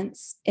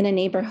happenstance in a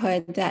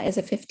neighborhood that is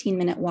a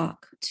 15-minute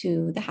walk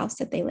to the house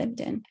that they lived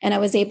in. And I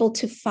was able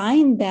to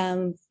find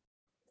them.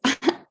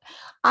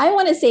 I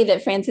want to say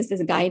that Frances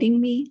is guiding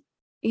me,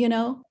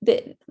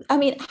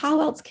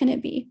 how else can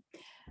it be?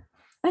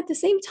 At the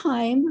same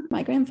time,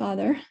 my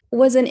grandfather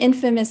was an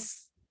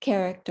infamous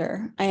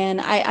character.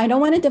 And I don't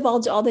want to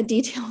divulge all the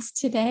details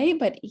today,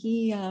 but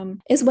he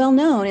is well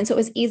known. And so it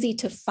was easy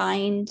to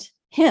find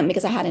him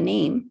because I had a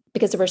name,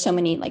 because there were so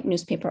many like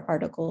newspaper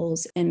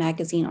articles and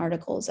magazine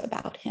articles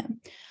about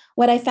him.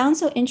 What I found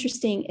so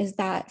interesting is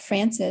that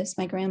Frances,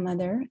 my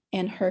grandmother,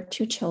 and her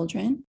two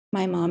children,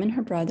 my mom and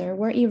her brother,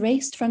 were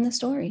erased from the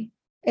story.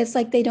 It's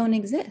like they don't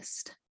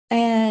exist.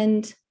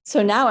 And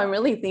so now I'm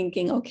really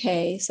thinking,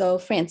 okay, so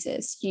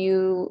Frances,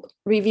 you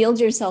revealed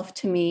yourself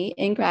to me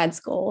in grad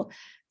school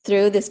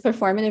through this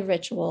performative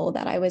ritual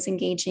that I was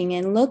engaging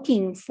in,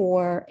 looking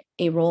for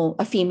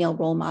a female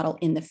role model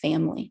in the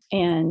family.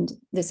 And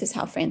this is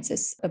how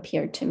Frances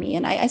appeared to me.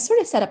 And I sort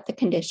of set up the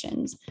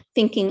conditions,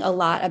 thinking a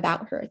lot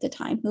about her at the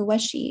time. Who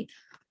was she?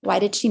 Why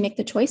did she make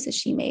the choices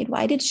she made?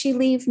 Why did she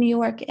leave New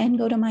York and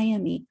go to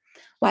Miami?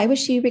 Why was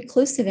she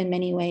reclusive in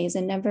many ways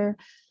and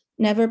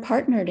never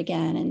partnered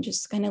again and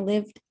just kind of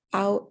lived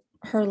out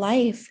her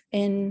life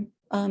in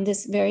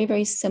this very,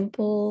 very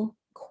simple,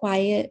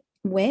 quiet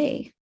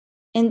way?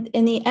 And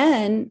in the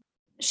end,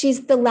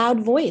 she's the loud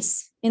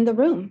voice in the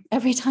room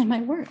every time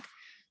I work.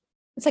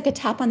 It's like a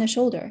tap on the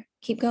shoulder.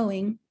 Keep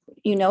going.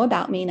 You know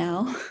about me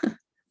now.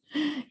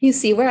 You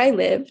see where I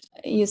lived.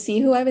 You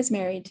see who I was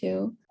married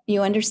to.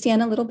 You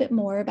understand a little bit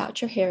more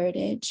about your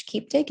heritage.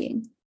 Keep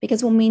digging.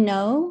 Because when we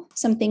know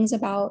some things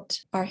about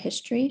our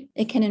history,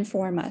 it can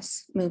inform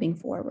us moving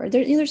forward.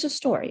 There's a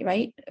story,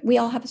 right? We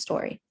all have a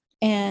story.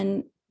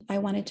 And I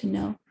wanted to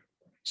know.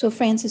 So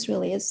Frances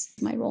really is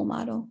my role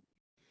model.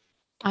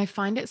 I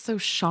find it so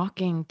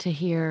shocking to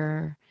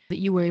hear that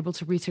you were able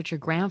to research your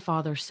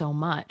grandfather so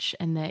much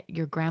and that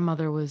your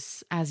grandmother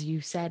was, as you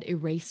said,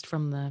 erased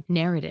from the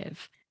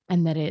narrative,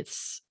 and that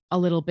it's a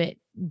little bit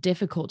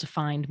difficult to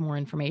find more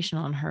information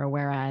on her,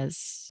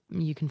 whereas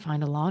you can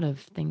find a lot of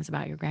things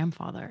about your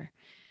grandfather.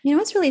 You know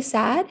what's really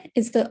sad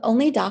is the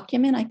only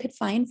document I could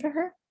find for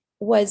her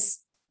was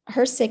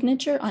her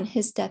signature on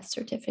his death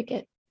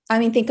certificate. I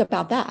mean, think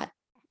about that.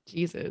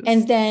 Jesus.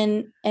 And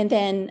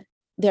then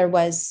there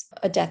was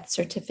a death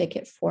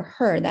certificate for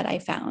her that I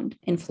found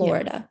in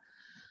Florida. Yeah.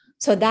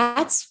 So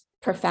that's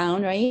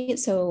profound, right?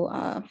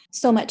 So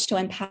much to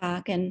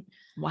unpack. And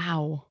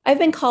wow. I've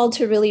been called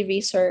to really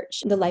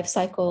research the life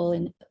cycle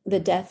and the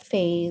death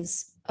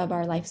phase of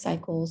our life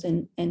cycles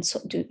and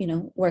so do,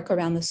 work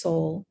around the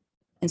soul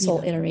and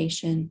soul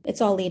iteration.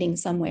 It's all leading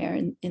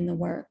somewhere in the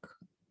work.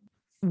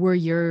 Were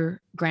your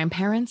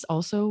grandparents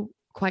also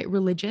quite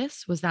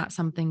religious? Was that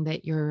something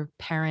that your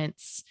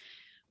parents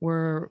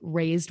were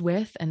raised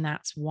with, and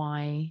that's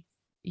why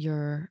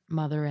your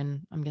mother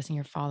and I'm guessing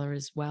your father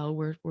as well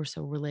were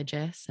so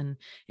religious? And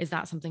is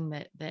that something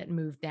that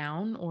moved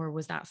down, or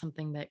was that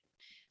something that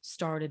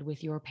started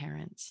with your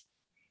parents?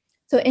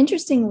 So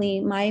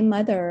interestingly, my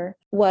mother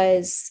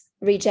was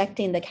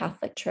rejecting the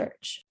Catholic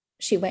Church.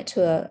 She went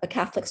to a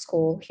Catholic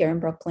school here in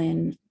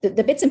Brooklyn.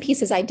 The bits and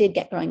pieces I did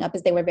get growing up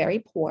is they were very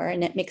poor,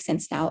 and it makes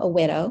sense now, a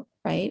widow,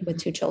 right, mm-hmm. with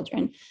two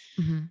children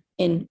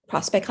in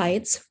Prospect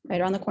Heights,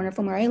 right around the corner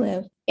from where I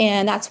live.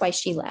 And that's why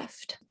she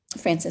left.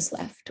 Frances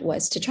left,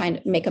 was to try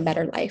and make a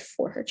better life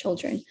for her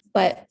children.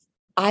 But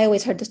I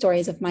always heard the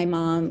stories of my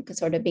mom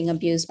sort of being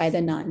abused by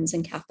the nuns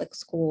in Catholic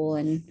school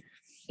and,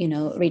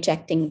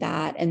 rejecting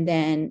that. And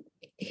then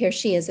here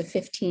she is, a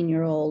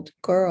 15-year-old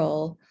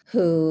girl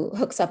who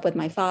hooks up with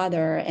my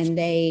father, and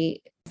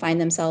they find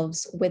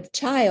themselves with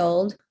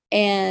child.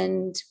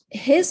 And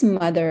his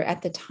mother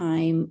at the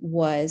time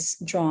was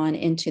drawn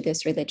into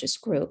this religious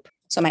group.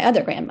 So my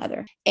other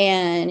grandmother.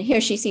 And here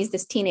she sees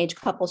this teenage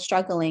couple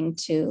struggling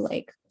to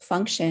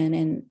function,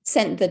 and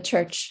sent the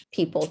church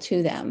people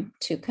to them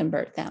to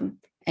convert them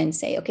and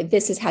say, okay,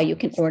 this is how you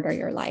can order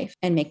your life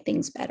and make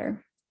things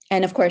better.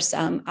 And of course,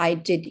 I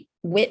did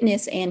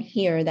witness and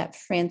hear that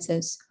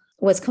Frances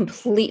was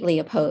completely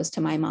opposed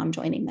to my mom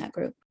joining that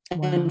group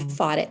and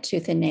fought it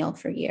tooth and nail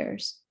for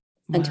years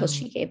until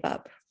she gave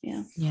up.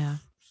 Yeah. Yeah.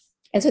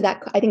 And so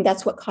I think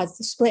that's what caused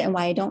the split, and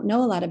why I don't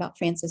know a lot about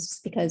Frances,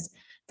 because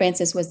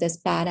Frances was this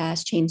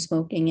badass, chain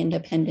smoking,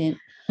 independent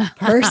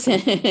person,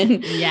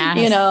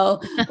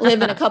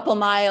 living a couple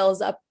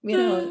miles up,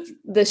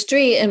 the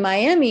street in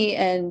Miami.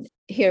 And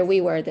here we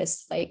were,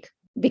 this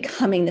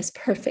becoming this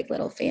perfect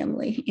little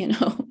family,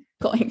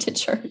 going to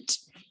church.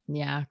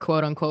 Yeah.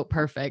 Quote unquote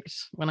perfect.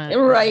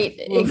 Right.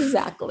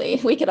 Exactly.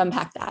 We could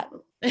unpack that.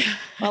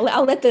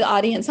 I'll let the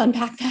audience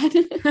unpack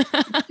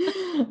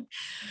that.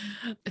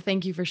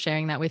 Thank you for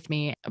sharing that with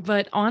me.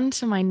 But on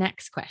to my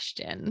next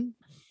question.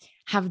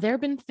 Have there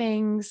been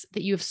things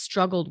that you have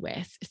struggled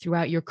with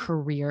throughout your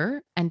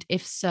career? And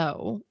if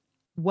so,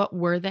 what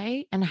were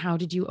they and how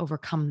did you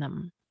overcome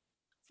them?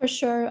 For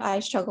sure,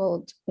 I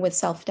struggled with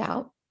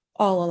self-doubt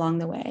all along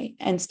the way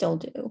and still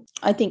do.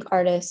 I think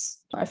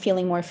artists are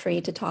feeling more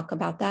free to talk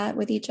about that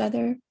with each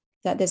other.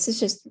 That this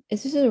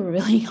is a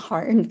really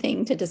hard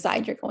thing to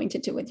decide you're going to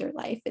do with your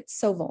life. It's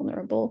so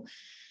vulnerable.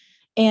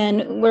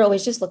 And we're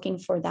always just looking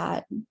for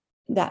that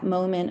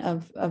moment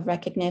of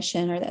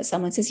recognition, or that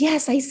someone says,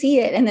 yes, I see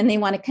it. And then they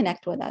want to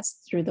connect with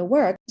us through the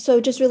work. So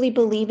just really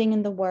believing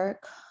in the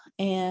work,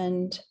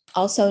 and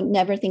also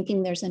never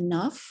thinking there's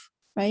enough,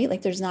 right?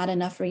 Like there's not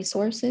enough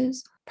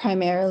resources.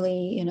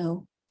 Primarily,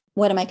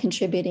 what am I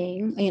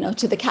contributing,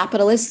 to the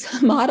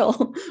capitalist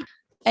model?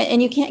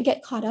 And you can't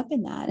get caught up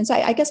in that. And so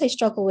I guess I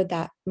struggle with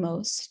that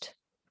most,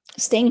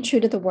 staying true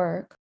to the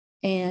work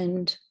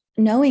and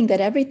knowing that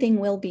everything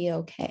will be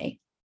okay.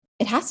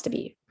 It has to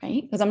be,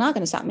 right? Because I'm not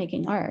going to stop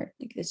making art.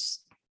 Like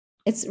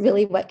it's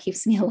really what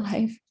keeps me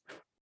alive.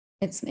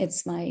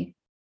 It's my,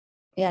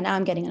 yeah, now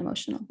I'm getting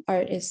emotional.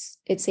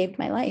 It saved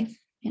my life,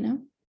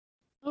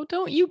 Oh,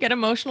 don't you get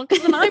emotional,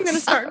 because then I'm going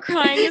to start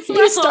crying as well.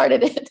 You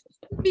started it.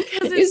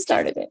 Because you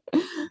started it.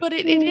 But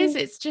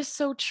it's just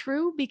so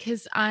true,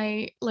 because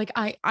I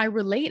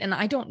relate, and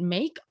I don't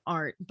make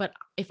art, but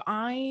if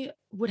I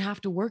would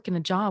have to work in a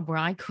job where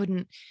I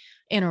couldn't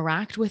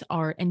interact with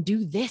art and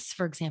do this,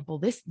 for example,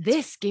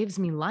 this gives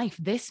me life,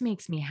 this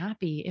makes me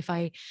happy. If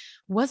I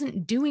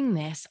wasn't doing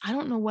this, I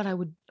don't know what I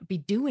would be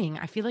doing.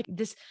 I feel like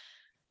this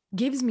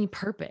gives me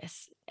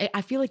purpose.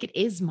 I feel like it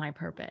is my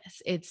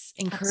purpose. It's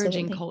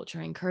encouraging Absolutely.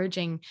 culture,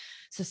 encouraging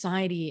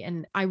society.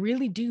 And I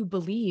really do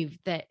believe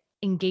that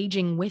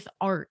engaging with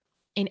art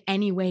in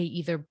any way,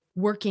 either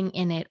working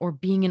in it or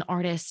being an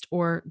artist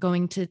or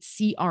going to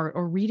see art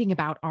or reading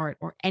about art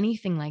or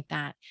anything like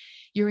that,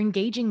 you're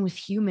engaging with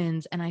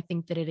humans. And I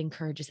think that it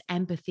encourages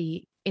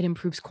empathy. It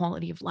improves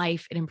quality of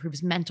life. It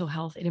improves mental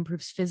health. It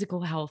improves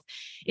physical health.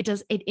 It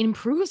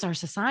improves our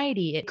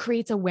society. It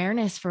creates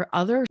awareness for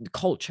other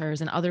cultures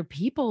and other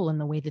people and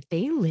the way that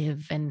they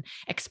live and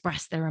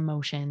express their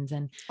emotions.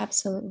 And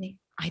Absolutely.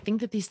 I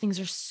think that these things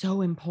are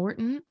so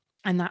important.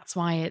 And that's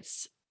why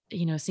it's,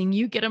 seeing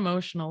you get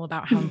emotional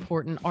about how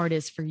important art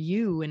is for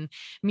you, and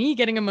me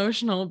getting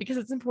emotional because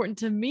it's important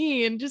to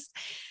me. And just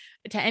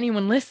to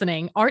anyone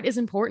listening, art is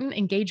important.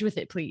 Engage with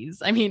it,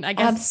 please. I mean, I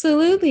guess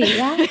Absolutely.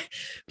 Yeah.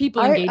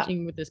 people Art,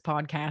 engaging with this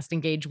podcast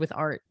engage with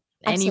art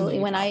absolutely.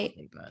 anyway,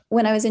 probably, but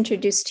When I was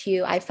introduced to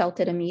you, I felt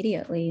it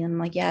immediately. And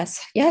like,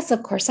 yes,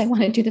 of course I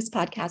want to do this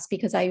podcast,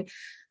 because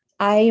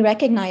I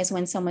recognize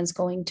when someone's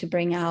going to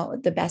bring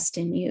out the best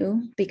in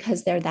you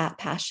because they're that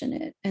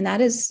passionate. And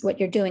that is what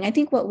you're doing. I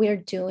think what we're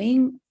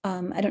doing,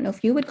 I don't know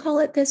if you would call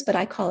it this, but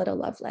I call it a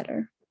love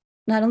letter,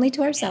 not only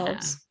to yeah.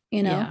 ourselves,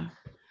 Yeah.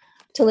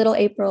 to little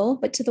April,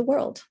 but to the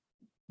world.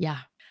 Yeah.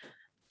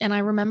 And I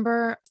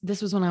remember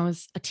this was when I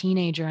was a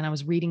teenager and I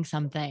was reading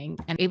something,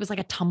 and it was like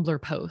a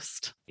Tumblr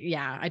post.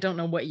 Yeah. I don't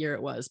know what year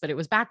it was, but it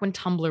was back when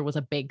Tumblr was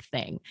a big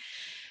thing.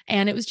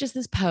 And it was just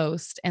this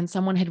post, and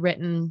someone had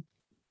written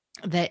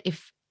that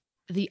if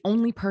the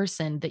only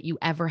person that you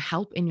ever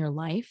help in your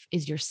life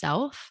is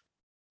yourself,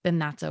 then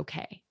that's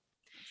okay.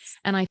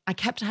 And I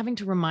kept having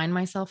to remind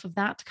myself of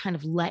that, to kind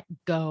of let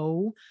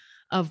go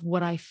of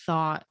what I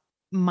thought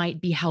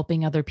might be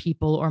helping other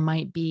people, or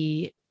might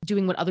be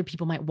doing what other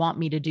people might want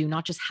me to do,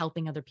 not just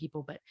helping other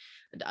people, but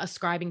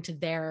ascribing to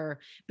their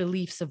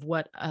beliefs of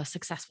what a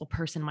successful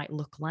person might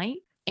look like.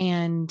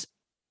 And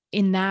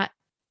in that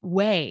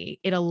way,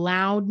 it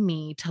allowed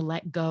me to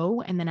let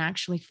go and then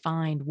actually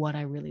find what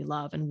I really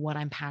love and what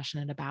I'm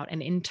passionate about.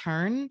 And in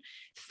turn,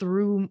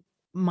 through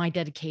my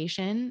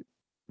dedication,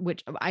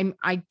 which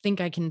I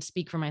think I can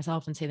speak for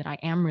myself and say that I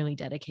am really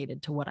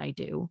dedicated to what I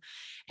do.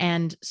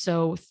 And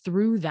so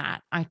through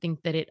that, I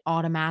think that it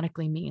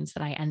automatically means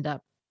that I end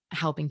up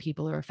helping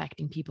people or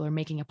affecting people or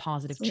making a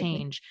positive Absolutely.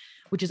 change,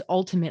 which is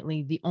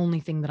ultimately the only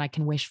thing that I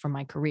can wish for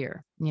my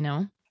career,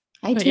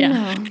 I But do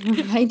yeah.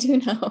 know. I do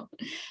know.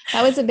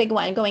 That was a big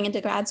one. Going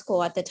into grad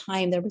school at the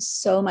time, there was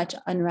so much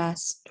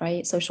unrest,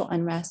 right? Social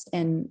unrest.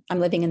 And I'm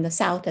living in the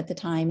South at the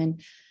time.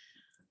 And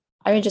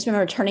I just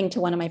remember turning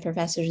to one of my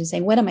professors and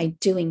saying, what am I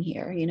doing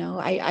here?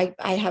 I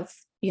have,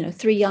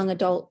 3 young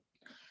adult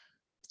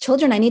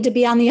children. I need to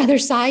be on the other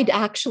side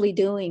actually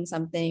doing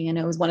something. And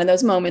it was one of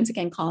those moments,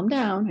 again, calm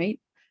down, right?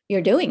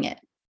 You're doing it.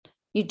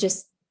 You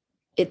just,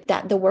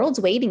 that the world's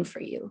waiting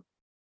for you.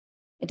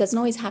 It doesn't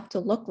always have to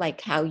look like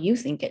how you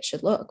think it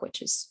should look,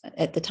 which is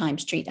at the time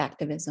street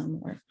activism,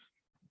 or,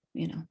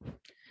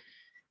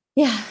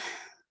 yeah.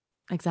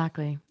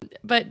 Exactly.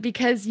 But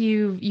because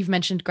you've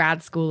mentioned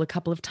grad school a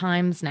couple of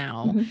times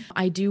now, Mhm.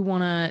 I do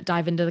want to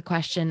dive into the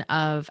question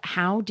of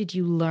how did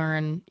you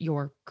learn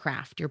your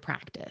craft, your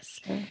practice?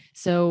 Sure.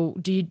 So,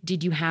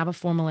 did you have a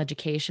formal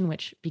education,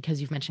 which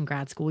because you've mentioned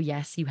grad school,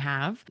 yes, you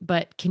have.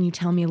 But can you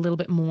tell me a little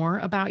bit more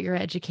about your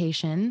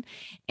education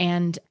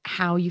and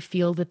how you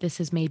feel that this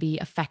has maybe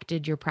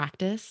affected your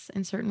practice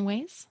in certain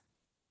ways?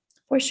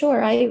 For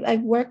sure. I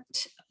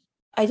worked,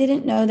 I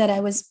didn't know that I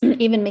was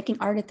even making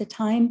art at the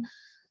time.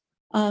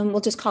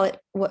 We'll just call it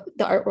what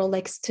the art world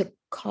likes to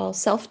call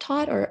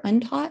self-taught or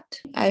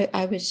untaught.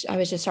 I was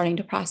just starting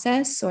to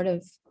process sort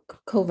of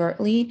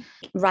covertly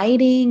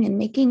writing and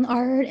making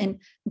art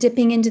and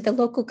dipping into the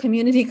local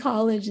community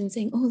college and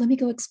saying, oh, let me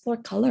go explore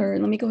color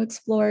and let me go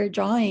explore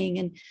drawing.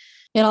 And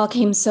it all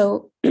came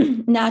so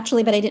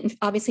naturally, but I didn't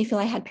obviously feel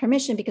I had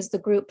permission because the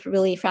group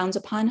really frowns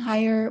upon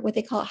higher, what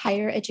they call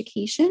higher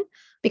education,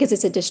 because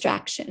it's a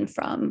distraction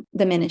from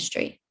the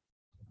ministry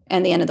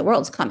and the end of the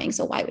world's coming.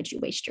 So why would you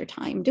waste your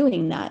time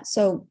doing that?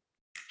 So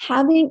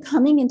having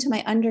coming into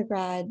my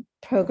undergrad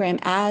program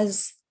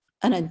as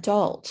an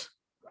adult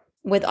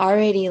with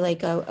already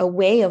like a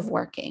way of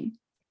working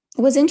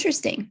was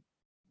interesting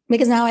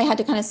because now I had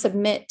to kind of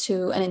submit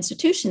to an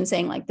institution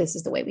saying like, this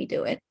is the way we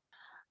do it.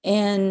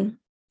 And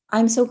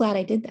I'm so glad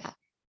I did that.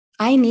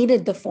 I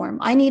needed the form.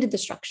 I needed the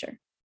structure.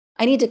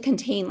 I need to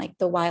contain like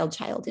the wild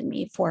child in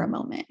me for a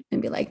moment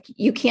and be like,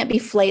 you can't be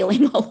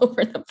flailing all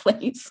over the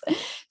place. It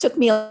took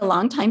me a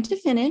long time to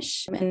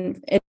finish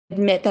and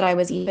admit that I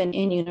was even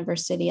in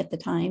university at the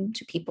time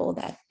to people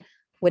that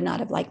would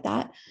not have liked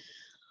that.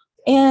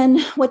 And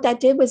what that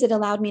did was it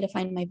allowed me to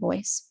find my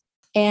voice.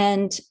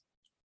 And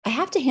I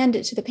have to hand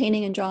it to the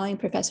painting and drawing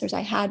professors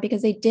I had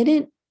because they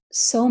didn't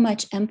so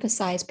much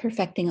emphasize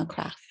perfecting a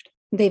craft.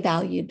 They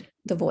valued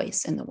the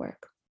voice and the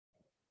work.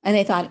 And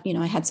they thought,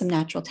 I had some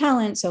natural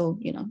talent. So,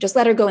 just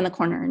let her go in the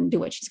corner and do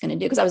what she's going to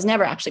do. Because I was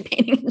never actually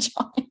painting and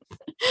drawing.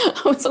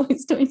 I was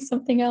always doing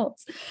something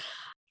else.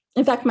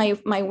 In fact,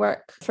 my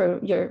work for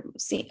what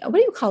do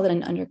you call it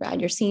in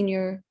undergrad? Your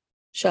senior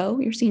show,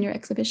 your senior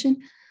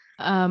exhibition?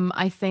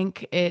 I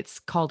think it's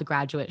called a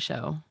graduate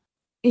show.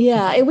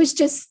 Yeah, it was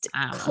just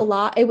I don't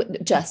know.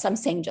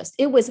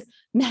 it was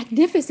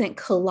magnificent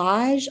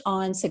collage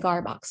on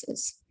cigar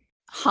boxes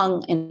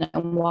hung in a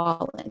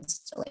wall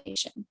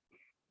installation.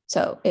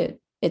 So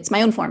it's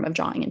my own form of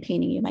drawing and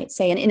painting, you might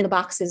say. And in the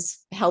boxes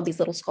held these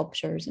little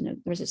sculptures, and there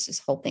was just this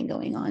whole thing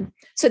going on.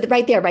 So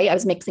right there, right, I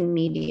was mixing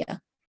media.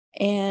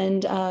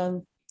 And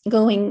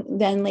going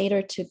then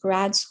later to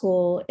grad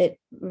school, it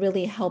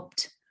really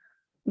helped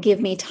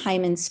give me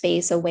time and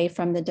space away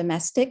from the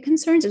domestic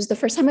concerns. It was the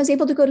first time I was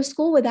able to go to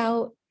school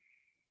without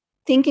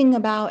thinking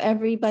about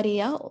everybody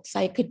else.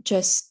 I could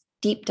just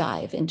deep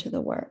dive into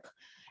the work.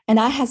 And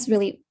that has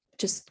really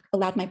just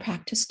allowed my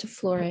practice to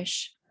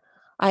flourish.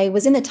 I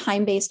was in the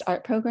time-based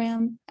art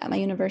program at my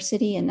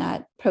university, and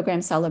that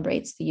program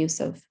celebrates the use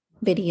of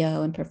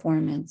video and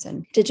performance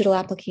and digital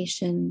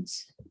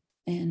applications.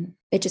 And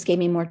it just gave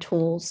me more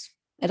tools.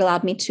 It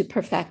allowed me to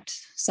perfect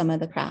some of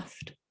the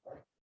craft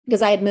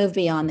because I had moved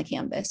beyond the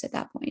canvas at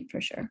that point,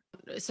 for sure.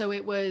 So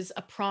it was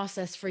a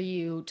process for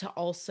you to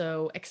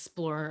also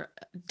explore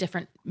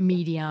different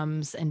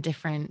mediums and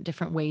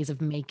different ways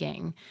of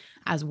making,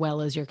 as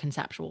well as your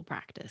conceptual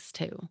practice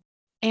too.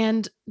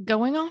 And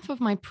going off of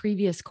my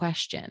previous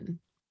question,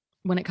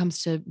 when it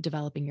comes to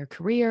developing your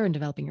career and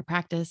developing your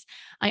practice,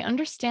 I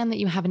understand that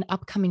you have an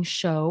upcoming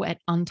show at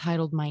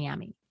Untitled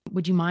Miami.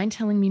 Would you mind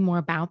telling me more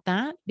about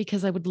that?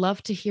 Because I would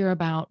love to hear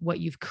about what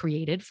you've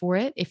created for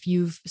it, if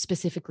you've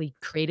specifically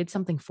created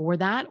something for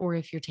that, or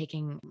if you're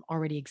taking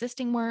already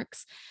existing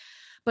works.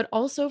 But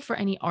also for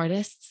any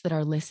artists that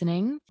are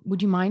listening,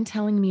 would you mind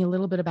telling me a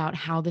little bit about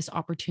how this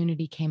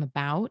opportunity came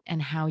about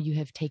and how you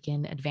have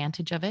taken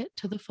advantage of it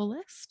to the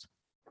fullest?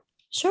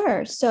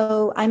 Sure.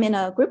 So I'm in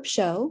a group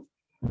show,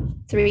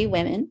 3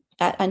 women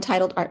at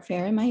Untitled Art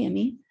Fair in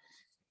Miami.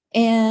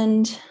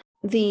 And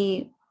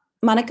the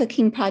Monica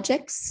King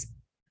Projects,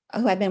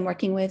 who I've been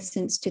working with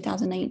since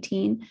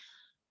 2019,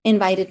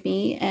 invited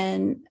me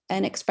and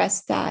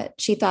expressed that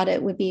she thought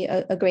it would be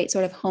a great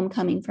sort of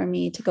homecoming for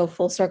me to go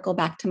full circle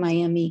back to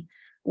Miami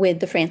with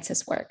the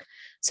Francis work.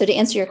 So to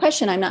answer your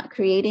question, I'm not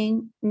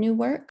creating new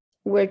work.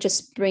 We're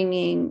just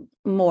bringing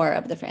more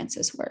of the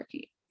Francis work.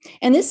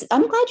 And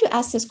I'm glad you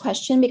asked this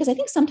question because I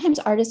think sometimes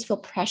artists feel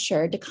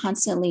pressure to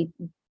constantly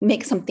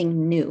make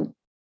something new.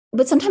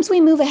 But sometimes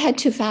we move ahead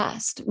too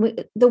fast.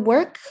 The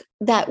work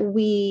that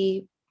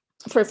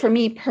for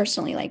me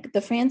personally, like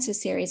the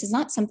Francis series is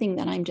not something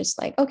that I'm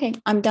just like, okay,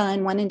 I'm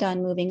done, one and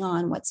done, moving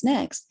on. What's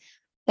next?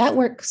 That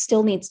work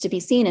still needs to be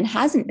seen and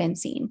hasn't been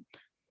seen.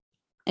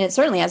 And it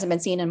certainly hasn't been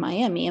seen in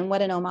Miami. And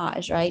what an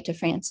homage, right, to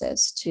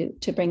Francis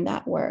to bring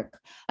that work.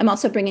 I'm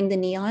also bringing the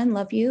Neon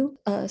Love You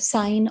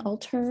sign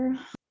altar.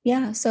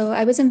 Yeah, so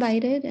I was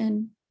invited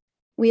and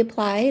we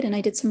applied and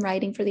I did some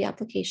writing for the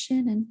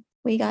application and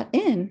we got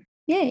in.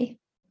 Yay.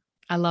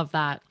 I love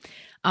that.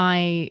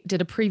 I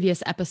did a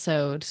previous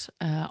episode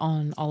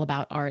on All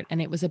About Art,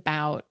 and it was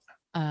about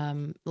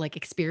like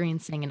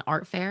experiencing an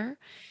art fair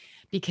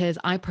because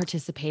I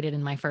participated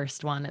in my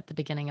first one at the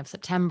beginning of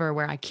September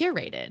where I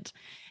curated.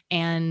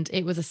 And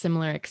it was a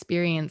similar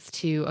experience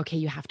to, okay,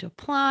 you have to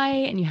apply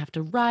and you have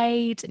to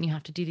write and you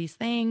have to do these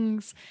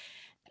things.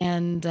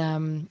 And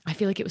I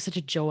feel like it was such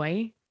a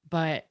joy,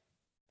 but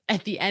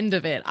at the end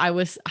of it, I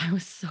was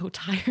so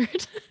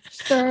tired.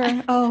 Sure.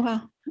 I, Oh,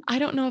 wow. I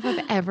don't know if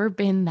I've ever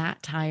been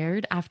that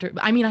tired after.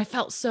 I mean,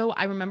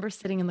 I remember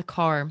sitting in the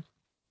car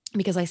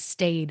because I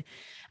stayed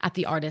at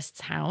the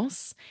artist's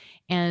house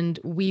and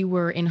we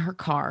were in her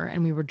car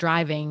and we were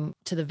driving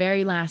to the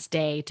very last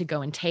day to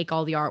go and take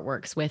all the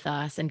artworks with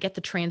us and get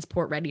the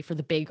transport ready for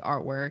the big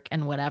artwork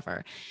and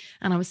whatever.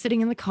 And I was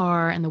sitting in the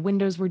car and the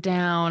windows were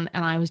down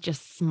and I was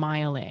just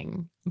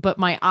smiling, but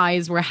my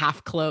eyes were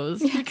half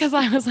closed Yes. because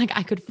I was like,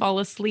 I could fall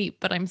asleep,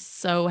 but I'm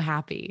so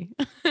happy.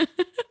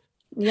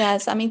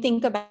 Yes. I mean,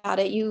 think about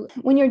it.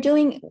 When you're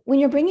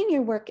bringing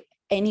your work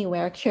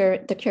anywhere,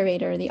 the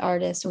curator, the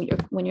artist,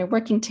 when you're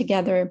working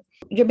together,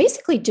 you're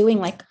basically doing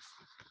like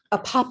a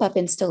pop-up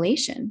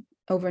installation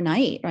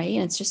overnight, right?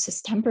 And it's just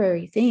this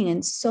temporary thing.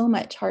 And so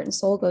much heart and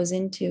soul goes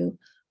into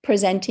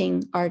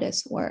presenting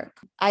artists' work.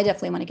 I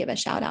definitely want to give a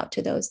shout out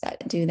to those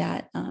that do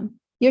that.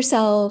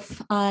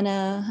 Yourself,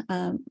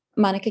 Anna,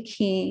 Monica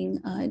King,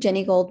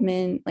 Jenny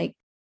Goldman, like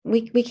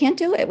we can't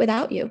do it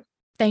without you.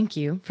 Thank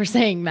you for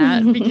saying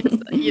that because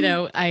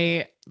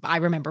I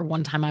remember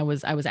one time I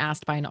was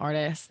asked by an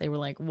artist. They were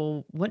like,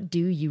 "Well, what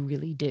do you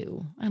really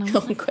do?" And I was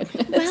Oh like,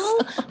 goodness. "Well,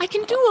 I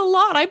can do a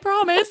lot, I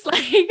promise."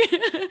 Like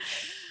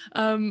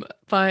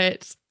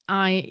but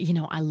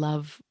I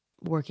love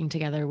working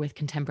together with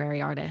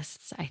contemporary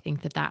artists. I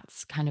think that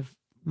that's kind of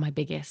my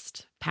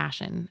biggest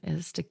passion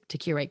is to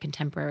curate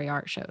contemporary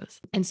art shows.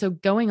 And so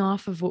going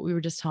off of what we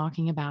were just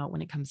talking about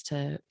when it comes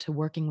to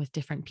working with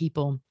different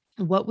people,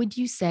 what would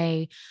you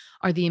say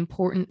are the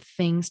important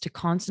things to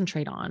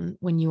concentrate on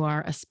when you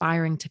are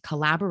aspiring to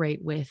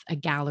collaborate with a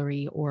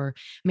gallery or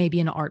maybe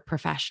an art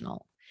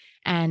professional?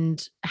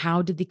 And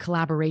how did the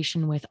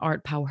collaboration with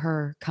Art Pow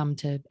Her come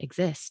to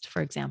exist,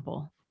 for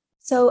example?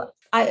 So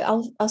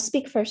I'll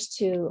speak first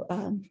to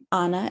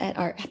Anna at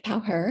Art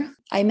Pow Her.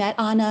 I met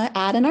Anna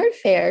at an art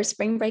fair,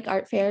 Spring Break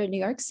Art Fair in New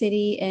York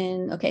City.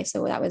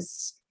 So that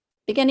was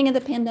beginning of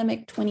the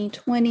pandemic,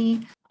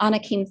 2020. Anna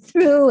came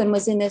through and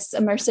was in this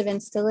immersive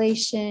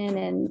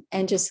installation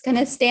and just kind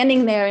of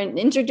standing there and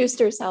introduced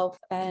herself.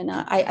 And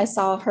I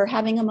saw her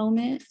having a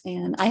moment,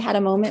 and I had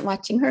a moment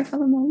watching her have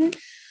a moment.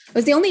 It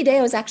was the only day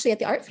I was actually at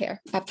the art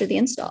fair after the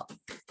install.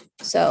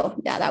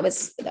 So yeah, that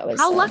was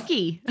How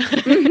lucky.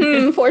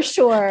 for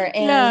sure.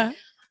 And Yeah.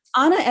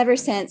 Anna ever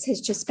since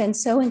has just been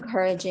so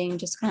encouraging,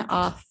 just kind of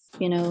off,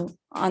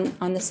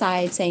 on the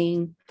side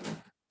saying,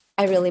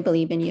 I really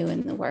believe in you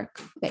and the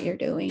work that you're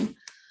doing.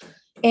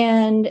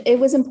 And it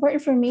was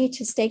important for me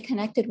to stay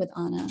connected with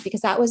Anna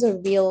because that was a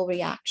real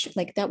reaction.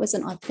 Like that was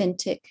an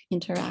authentic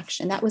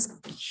interaction. That was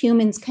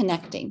humans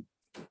connecting,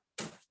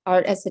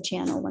 art as the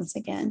channel once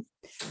again.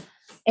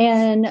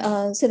 And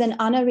so then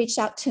Anna reached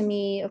out to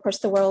me. Of course,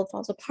 the world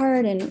falls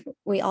apart and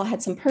we all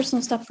had some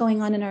personal stuff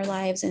going on in our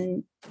lives.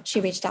 And she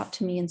reached out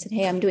to me and said,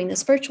 hey, I'm doing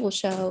this virtual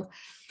show,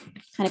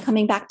 kind of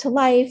coming back to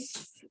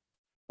life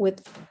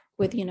with,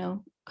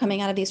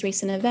 coming out of these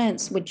recent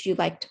events. Would you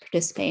like to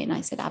participate? And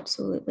I said,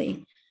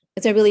 absolutely.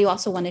 Because I really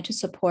also wanted to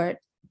support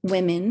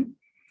women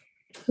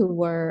who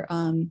were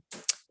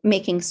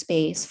making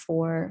space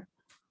for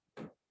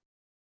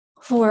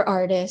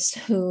artists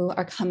who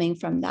are coming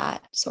from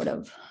that sort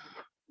of,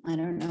 I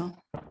don't know,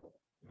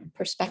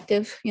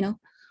 perspective,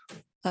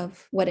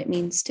 of what it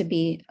means to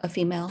be a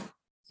female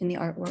in the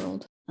art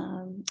world.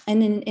 And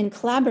in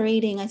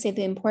collaborating, I say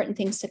the important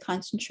things to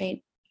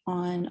concentrate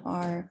on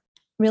are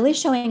really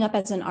showing up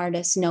as an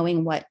artist,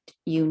 knowing what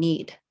you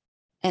need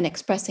and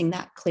expressing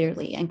that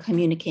clearly and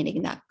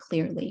communicating that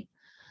clearly.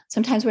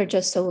 Sometimes we're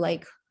just so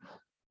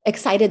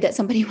excited that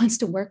somebody wants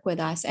to work with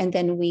us, and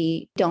then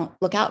we don't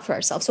look out for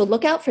ourselves. So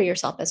look out for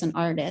yourself as an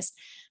artist.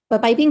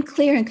 But by being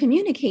clear and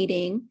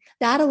communicating,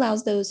 that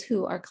allows those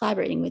who are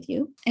collaborating with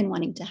you and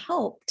wanting to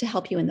help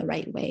you in the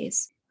right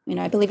ways.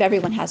 I believe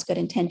everyone has good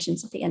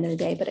intentions at the end of the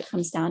day, but it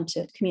comes down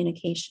to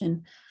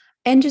communication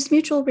and just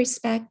mutual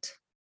respect.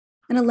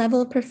 And a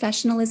level of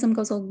professionalism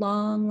goes a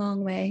long,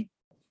 long way.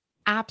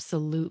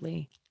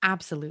 Absolutely.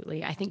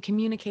 Absolutely. I think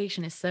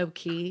communication is so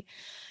key.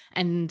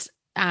 And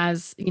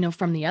as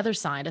from the other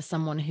side, as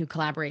someone who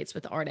collaborates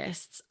with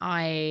artists,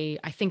 I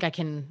think I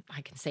can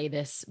say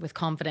this with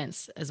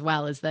confidence as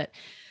well, is that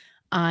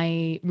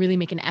I really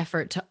make an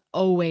effort to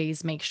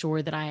always make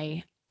sure that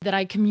I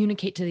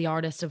communicate to the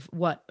artist of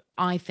what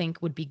I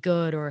think would be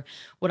good or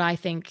what I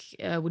think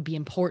would be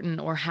important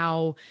or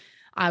how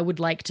I would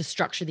like to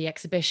structure the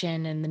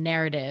exhibition and the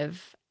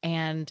narrative.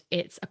 And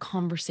it's a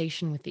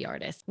conversation with the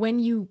artist. When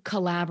you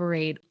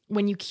collaborate,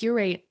 when you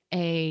curate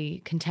a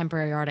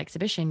contemporary art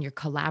exhibition, you're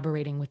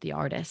collaborating with the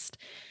artist.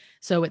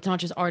 So it's not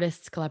just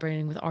artists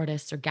collaborating with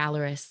artists or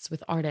gallerists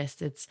with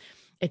artists. It's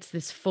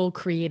this full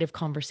creative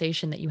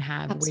conversation that you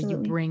have where you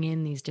Absolutely. bring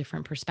in these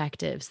different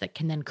perspectives that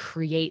can then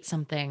create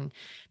something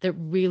that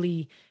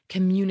really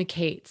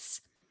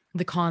communicates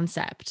the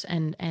concept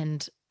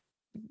and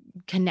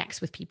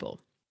connects with people.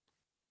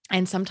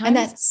 And sometimes, and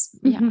that's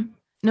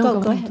no,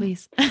 go go on, ahead.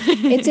 please.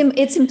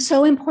 It's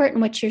so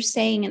important what you're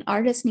saying, and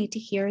artists need to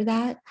hear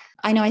that.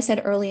 I know I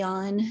said early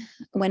on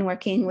when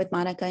working with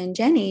Monica and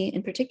Jenny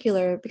in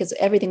particular, because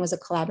everything was a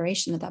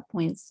collaboration at that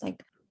point. It's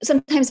like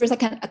sometimes there's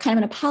like a kind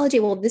of an apology.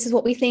 Well, this is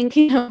what we think,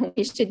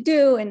 we should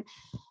do. And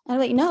I'm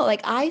like, no,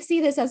 like I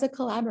see this as a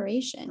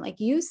collaboration. Like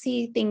you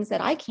see things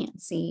that I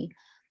can't see.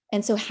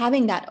 And so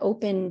having that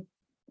open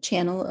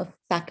channel of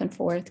back and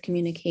forth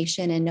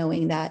communication and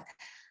knowing that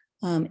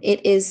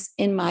it is,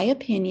 in my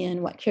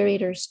opinion, what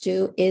curators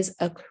do is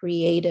a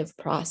creative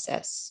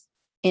process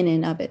in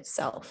and of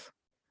itself,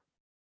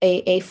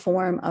 a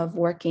form of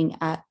working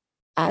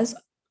as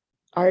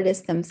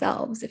artists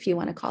themselves, if you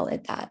want to call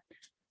it that,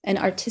 an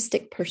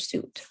artistic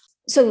pursuit.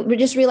 So we're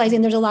just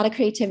realizing there's a lot of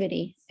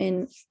creativity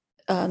in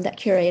that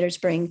curators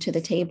bring to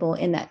the table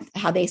in that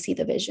how they see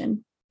the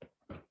vision.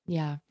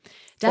 Yeah,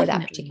 definitely. For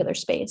that particular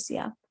space.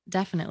 Yeah,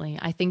 definitely.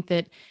 I think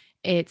that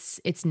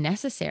it's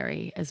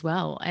necessary as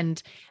well.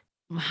 And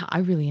I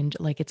really enjoy,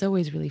 like, it's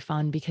always really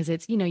fun because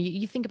it's,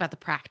 you think about the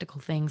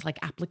practical things like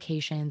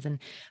applications and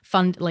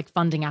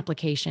funding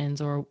applications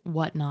or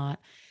whatnot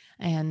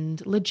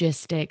and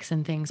logistics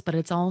and things, but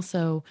it's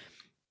also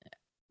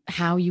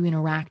how you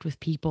interact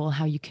with people,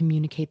 how you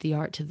communicate the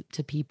art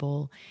to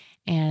people.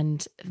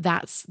 And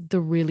that's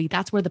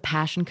where the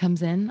passion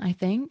comes in, I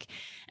think.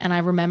 And I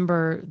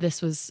remember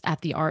this was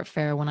at the art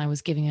fair when I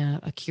was giving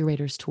a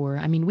curator's tour.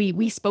 I mean,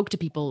 we spoke to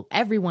people,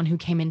 everyone who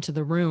came into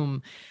the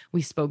room,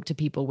 we spoke to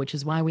people, which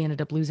is why we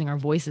ended up losing our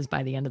voices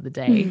by the end of the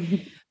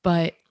day.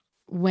 But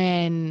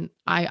when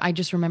I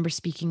just remember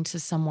speaking to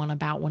someone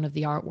about one of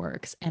the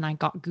artworks and I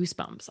got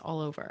goosebumps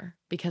all over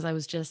because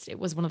it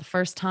was one of the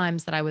first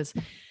times that I was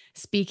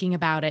speaking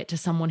about it to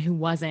someone who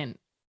wasn't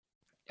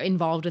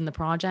involved in the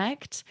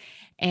project,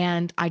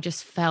 and I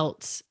just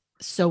felt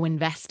so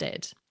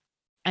invested.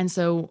 And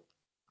so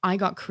I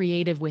got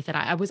creative with it.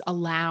 I was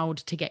allowed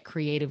to get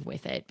creative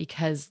with it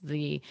because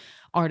the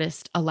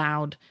artist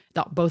allowed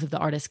both of the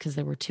artists, because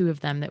there were two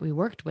of them that we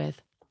worked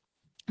with,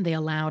 they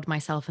allowed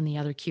myself and the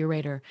other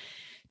curator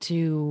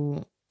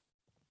to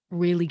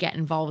really get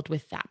involved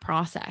with that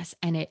process.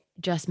 And it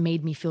just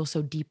made me feel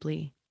so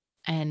deeply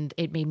and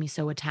it made me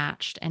so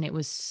attached. And it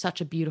was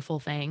such a beautiful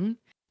thing.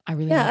 I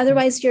really,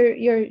 otherwise you're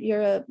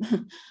a,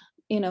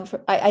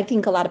 I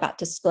think a lot about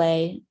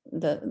display,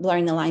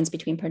 blurring the lines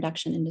between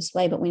production and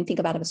display. But when you think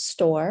about a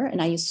store,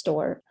 and I use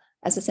store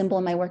as a symbol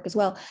in my work as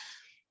well,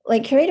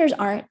 like curators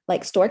aren't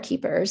like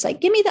storekeepers, like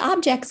give me the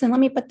objects and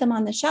let me put them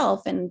on the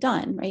shelf and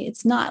done, right?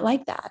 It's not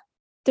like that.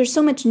 There's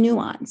so much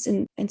nuance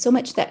and so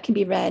much that can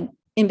be read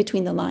in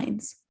between the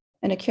lines.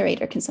 And a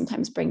curator can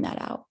sometimes bring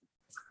that out.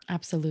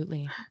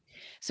 Absolutely.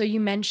 So you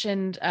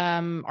mentioned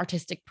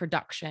artistic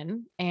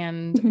production,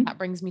 and that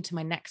brings me to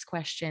my next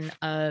question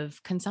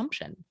of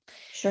consumption.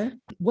 Sure.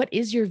 What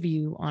is your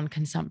view on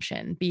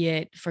consumption, be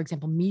it, for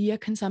example, media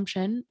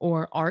consumption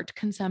or art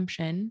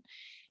consumption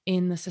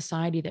in the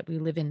society that we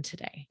live in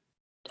today?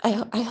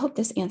 I hope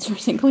this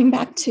answers it. Going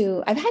back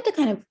to, I've had to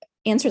kind of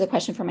answer the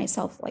question for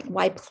myself, like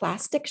why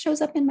plastic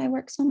shows up in my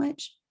work so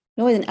much.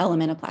 Always an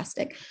element of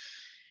plastic.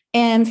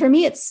 And for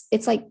me, it's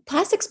like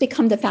plastics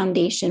become the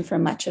foundation for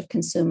much of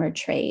consumer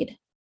trade,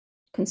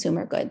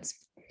 consumer goods.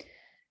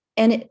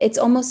 And it's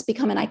almost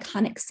become an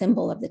iconic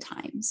symbol of the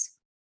times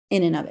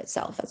in and of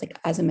itself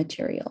as a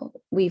material.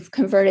 We've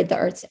converted the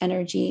earth's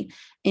energy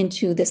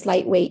into this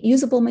lightweight,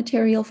 usable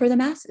material for the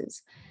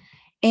masses.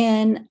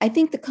 And I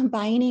think the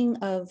combining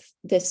of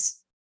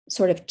this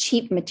sort of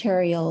cheap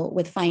material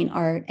with fine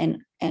art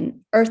and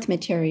earth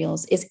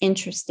materials is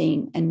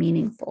interesting and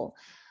meaningful.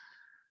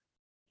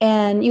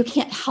 And you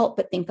can't help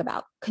but think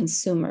about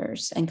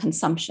consumers and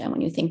consumption when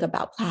you think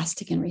about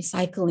plastic and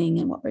recycling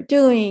and what we're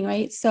doing,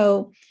 right?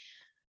 So,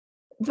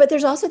 but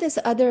there's also this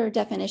other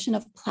definition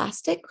of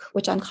plastic,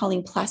 which I'm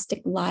calling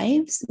plastic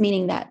lives,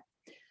 meaning that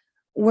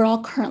we're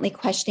all currently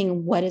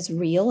questioning what is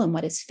real and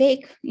what is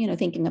fake,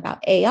 thinking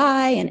about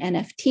AI and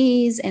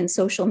NFTs and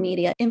social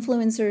media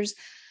influencers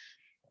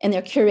and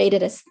their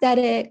curated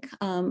aesthetic.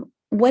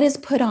 What is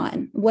put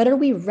on? What are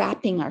we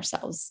wrapping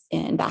ourselves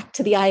in? Back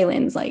to the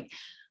islands, like,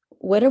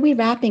 what are we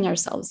wrapping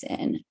ourselves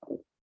in,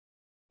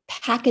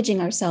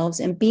 packaging ourselves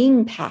and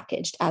being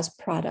packaged as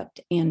product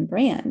and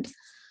brand?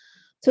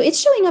 So it's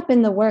showing up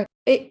in the work.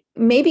 It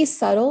may be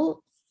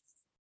subtle.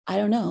 I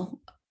don't know.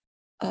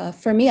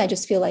 For me, I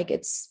just feel like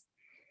it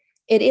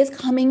is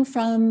coming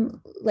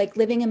from like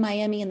living in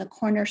Miami in the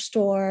corner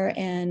store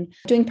and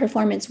doing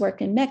performance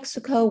work in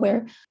Mexico,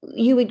 where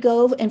you would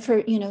go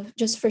and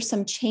just for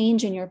some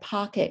change in your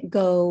pocket,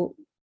 go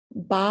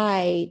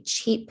buy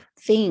cheap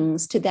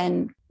things to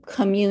then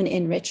commune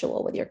in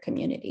ritual with your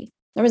community.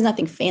 There was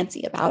nothing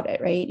fancy about it,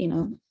 right?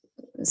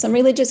 Some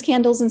religious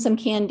candles and some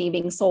candy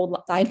being sold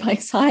side by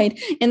side.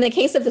 In the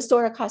case of the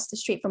store across the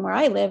street from where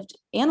I lived,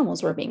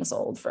 animals were being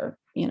sold for,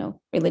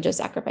 religious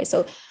sacrifice.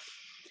 So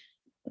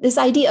this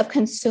idea of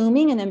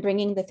consuming and then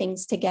bringing the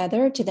things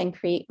together to then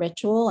create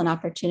ritual and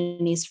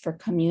opportunities for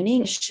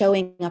communing,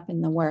 showing up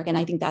in the work. And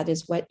I think that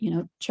is what,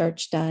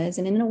 church does.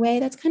 And in a way,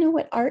 that's kind of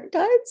what art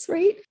does,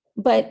 right?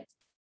 But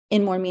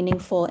in more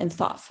meaningful and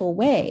thoughtful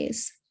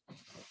ways,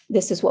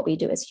 this is what we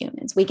do as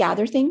humans. We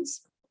gather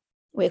things,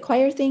 we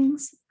acquire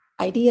things,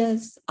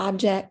 ideas,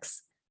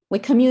 objects, we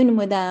commune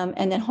with them,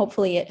 and then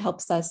hopefully it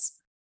helps us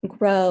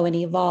grow and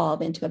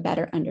evolve into a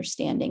better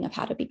understanding of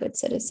how to be good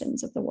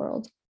citizens of the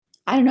world.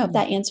 I don't know if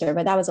that answered,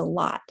 but that was a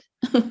lot.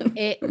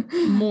 It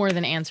more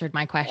than answered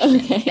my question.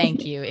 Okay.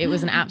 Thank you. It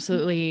was an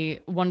absolutely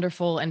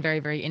wonderful and very,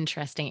 very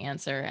interesting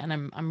answer. And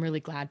I'm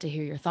really glad to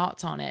hear your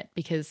thoughts on it,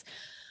 because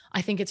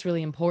I think it's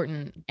really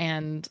important.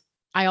 And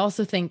I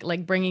also think,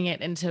 like, bringing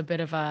it into a bit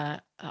of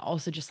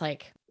also just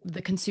like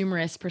the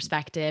consumerist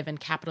perspective and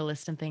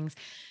capitalist and things,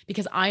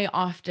 because I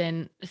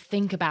often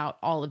think about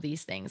all of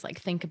these things, like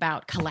think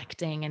about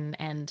collecting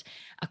and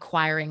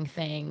acquiring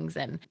things,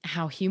 and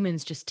how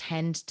humans just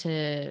tend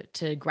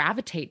to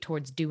gravitate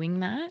towards doing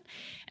that.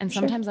 And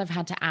sometimes I've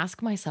had to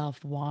ask myself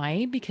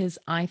why, because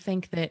I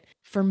think that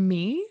for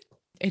me,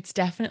 it's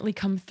definitely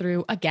come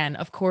through. Again,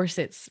 of course,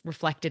 it's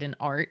reflected in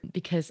art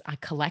because I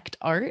collect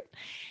art.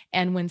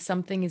 And when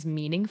something is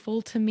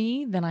meaningful to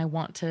me, then I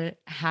want to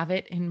have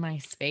it in my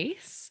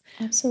space.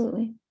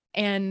 Absolutely.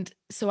 And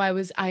so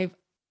I've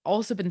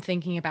also been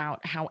thinking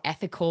about how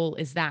ethical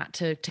is that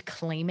to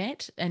claim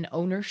it, and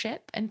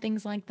ownership and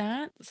things like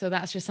that. So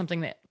that's just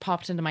something that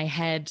popped into my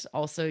head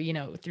also,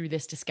 through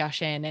this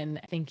discussion, and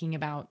thinking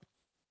about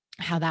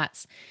how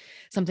that's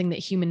something that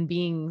human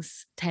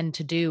beings tend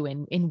to do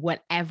in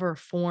whatever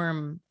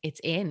form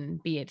it's in,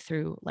 be it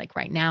through, like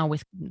right now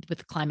with the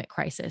climate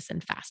crisis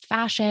and fast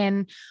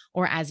fashion,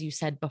 or as you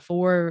said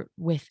before,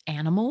 with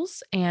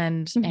animals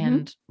and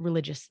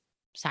religious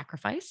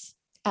sacrifice.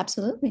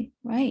 Absolutely.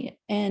 Right.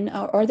 And,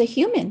 or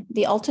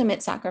the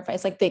ultimate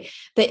sacrifice, like the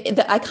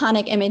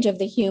iconic image of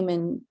the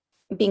human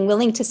being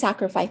willing to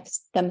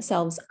sacrifice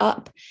themselves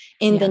up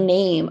in the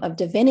name of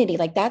divinity.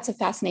 Like, that's a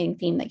fascinating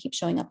theme that keeps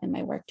showing up in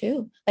my work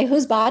too. Like,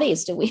 whose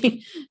bodies do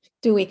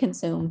we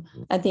consume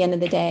at the end of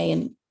the day,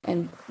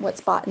 and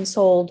what's bought and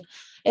sold?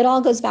 It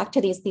all goes back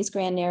to these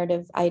grand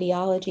narrative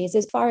ideologies.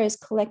 As far as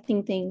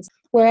collecting things,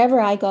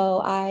 wherever I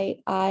go,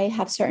 I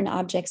have certain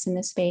objects in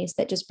the space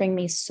that just bring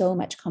me so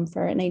much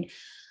comfort. And I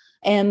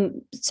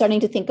am starting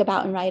to think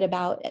about and write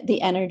about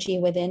the energy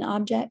within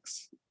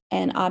objects,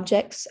 and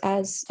objects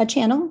as a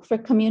channel for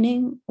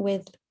communing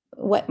with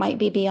what might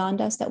be beyond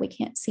us that we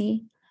can't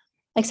see,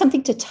 like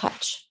something to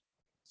touch,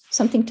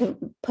 something to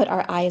put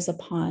our eyes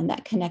upon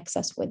that connects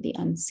us with the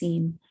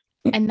unseen.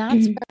 And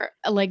that's where,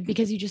 like,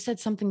 because you just said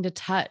something to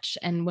touch.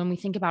 And when we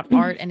think about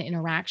art and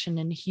interaction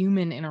and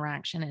human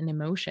interaction and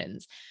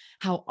emotions,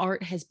 how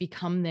art has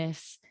become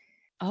this,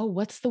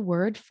 what's the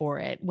word for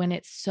it? When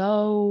it's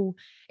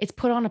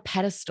put on a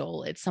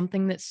pedestal. It's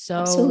something that's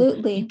so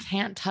absolutely, you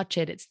can't touch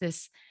it. It's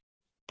this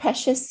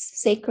precious,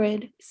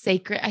 sacred.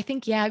 I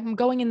think, I'm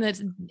going in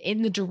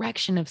the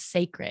direction of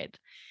sacred.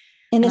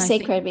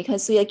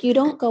 Because like, you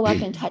don't go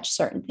up and touch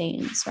certain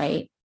things,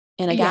 right?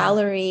 In a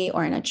gallery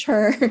or in a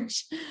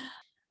church.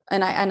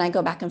 And I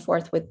go back and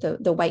forth with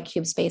the white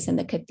cube space in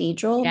the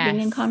cathedral being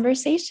in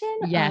conversation.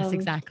 Yes,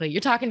 exactly.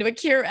 You're talking to a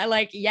curator,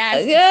 like,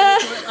 yes.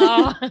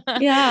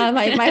 Yeah.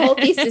 My whole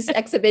thesis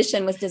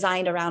exhibition was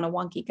designed around a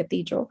wonky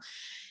cathedral.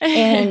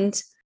 And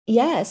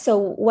so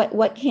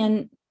what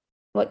can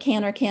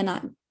or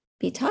cannot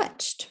be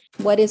touched?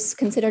 What is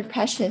considered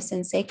precious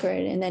and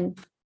sacred? And then,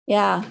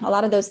 a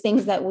lot of those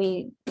things that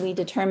we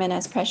determine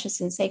as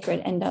precious and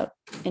sacred end up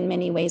in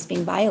many ways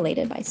being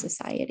violated by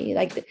society.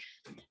 Like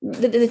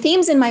the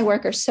themes in my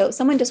work are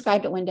someone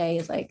described it one day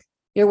as like,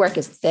 your work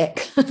is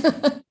thick.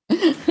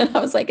 I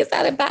was like, is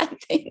that a bad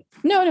thing?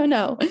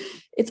 No.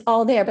 It's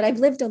all there, but I've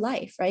lived a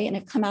life, right? And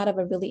I've come out of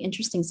a really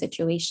interesting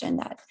situation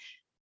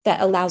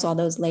that allows all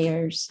those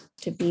layers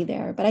to be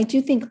there. But I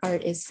do think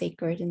art is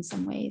sacred in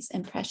some ways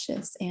and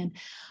precious. And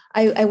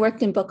I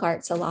worked in book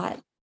arts a lot.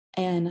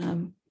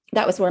 And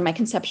that was where my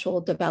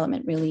conceptual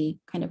development really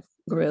kind of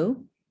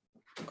grew,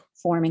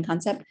 form and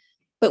concept.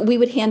 But we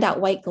would hand out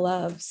white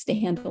gloves to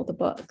handle the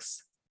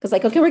books. Because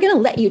like, okay, we're going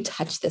to let you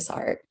touch this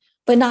art,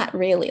 but not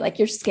really. Like,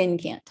 your skin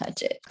can't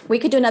touch it. We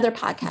could do another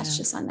podcast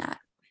just on that.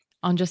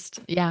 On just,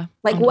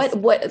 like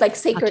what like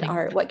sacred touching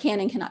art, what can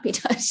and cannot be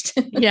touched.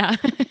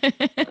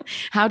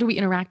 How do we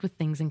interact with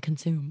things and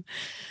consume?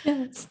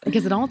 Yes,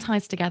 because it all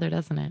ties together,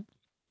 doesn't it?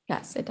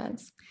 Yes, it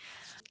does.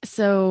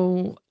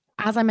 So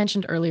as I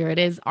mentioned earlier, it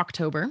is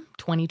October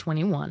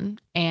 2021,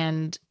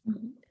 and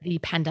the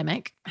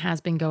pandemic has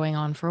been going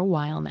on for a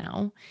while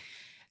now.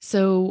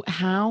 So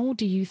how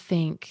do you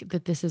think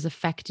that this has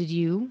affected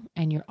you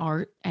and your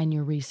art and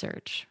your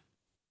research?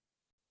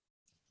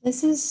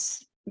 This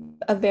is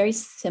a very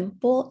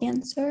simple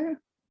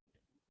answer.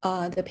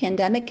 The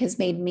pandemic has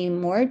made me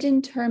more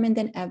determined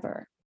than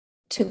ever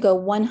to go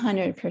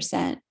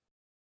 100%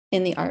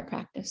 in the art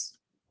practice,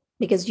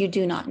 because you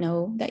do not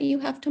know that you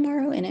have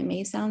tomorrow. And it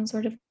may sound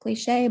sort of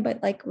cliche,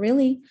 but like,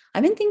 really,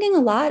 I've been thinking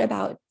a lot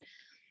about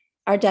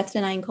our death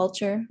denying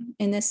culture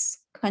in this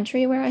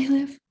country where I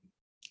live,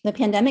 the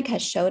pandemic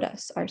has showed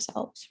us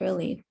ourselves,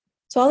 really.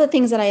 So all the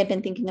things that I had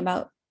been thinking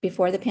about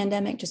before the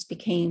pandemic just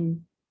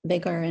became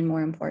bigger and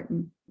more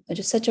important.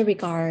 Just such a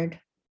regard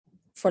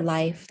for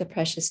life, the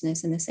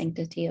preciousness and the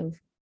sanctity of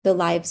the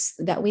lives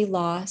that we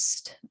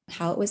lost,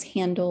 how it was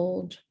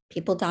handled,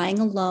 people dying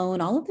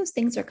alone, all of those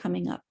things are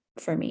coming up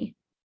for me.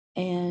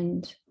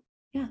 And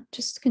yeah,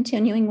 just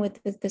continuing with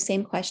the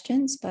same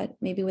questions, but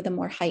maybe with a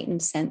more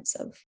heightened sense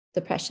of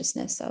the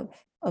preciousness of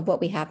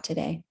what we have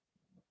today.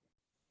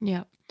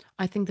 Yeah.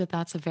 I think that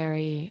that's a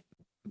very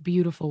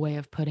beautiful way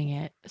of putting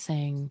it,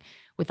 saying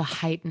with a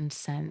heightened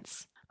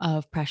sense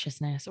of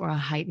preciousness or a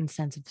heightened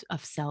sense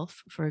of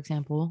self, for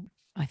example.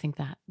 I think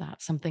that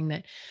that's something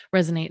that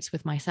resonates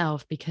with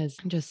myself, because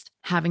just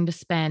having to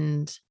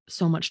spend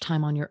so much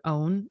time on your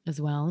own as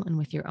well and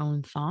with your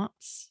own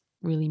thoughts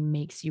really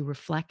makes you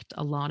reflect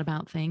a lot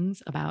about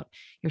things, about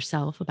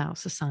yourself, about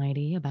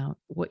society, about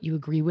what you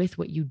agree with,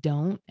 what you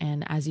don't.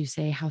 And as you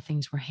say, how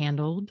things were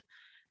handled,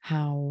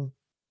 how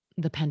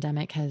the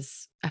pandemic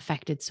has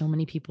affected so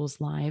many people's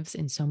lives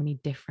in so many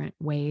different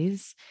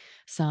ways,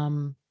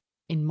 some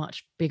in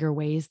much bigger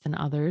ways than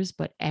others,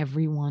 but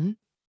everyone,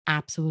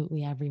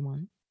 absolutely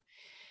everyone.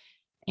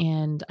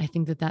 And I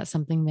think that that's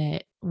something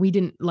that we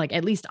didn't, like,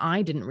 at least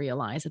I didn't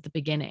realize at the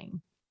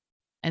beginning.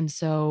 And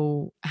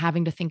so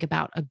having to think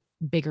about a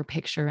bigger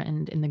picture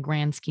and in the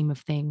grand scheme of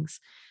things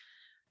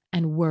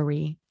and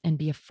worry and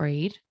be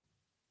afraid,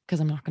 because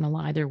I'm not going to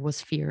lie, there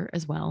was fear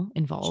as well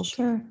involved.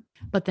 Sure.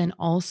 But then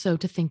also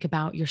to think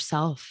about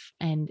yourself,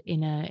 and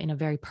in a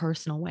very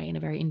personal way, in a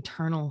very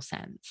internal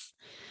sense.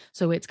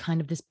 So it's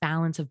kind of this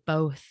balance of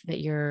both that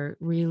you're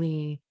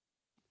really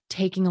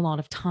taking a lot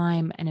of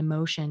time and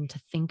emotion to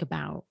think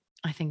about,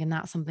 I think. And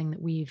that's something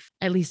that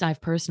at least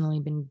I've personally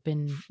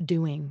been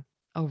doing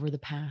over the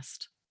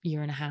past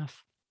year and a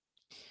half.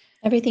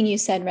 Everything you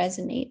said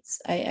resonates.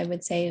 I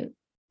would say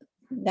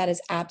that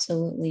is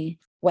absolutely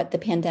what the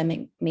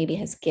pandemic maybe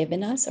has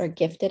given us or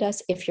gifted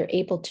us, if you're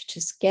able to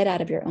just get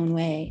out of your own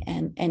way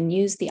and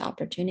use the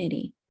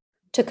opportunity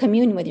to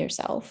commune with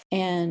yourself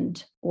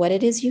and what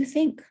it is you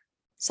think.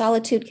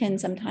 Solitude can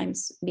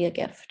sometimes be a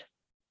gift.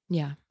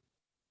 Yeah,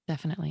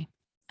 definitely.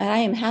 And I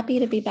am happy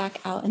to be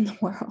back out in the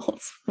world.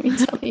 Let me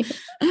tell you.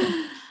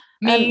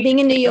 Me Being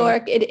in New too.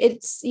 York,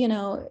 it's,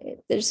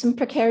 there's some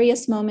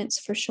precarious moments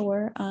for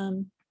sure.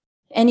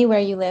 Anywhere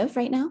you live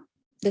right now,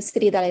 the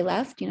city that I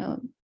left,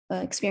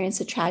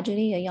 experienced a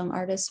tragedy. A young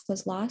artist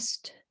was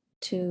lost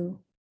to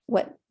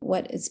what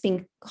is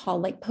being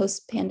called like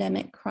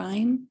post-pandemic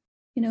crime.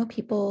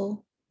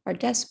 People are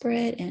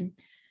desperate, and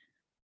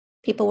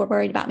people were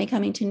worried about me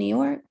coming to New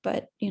York,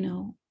 but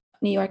New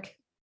York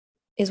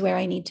is where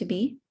I need to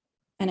be.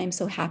 And I'm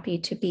so happy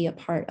to be a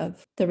part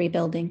of the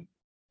rebuilding.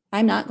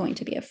 I'm not going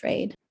to be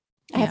afraid.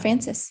 I have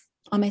Francis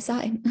on my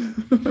side.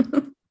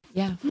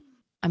 Yeah.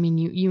 I mean,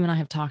 you and I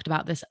have talked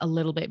about this a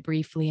little bit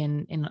briefly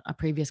in a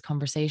previous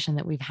conversation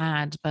that we've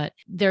had, but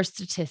there's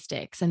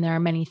statistics and there are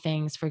many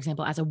things, for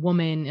example, as a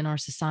woman in our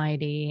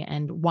society,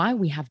 and why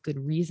we have good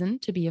reason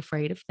to be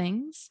afraid of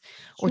things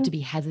or to be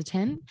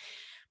hesitant.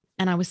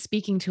 And I was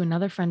speaking to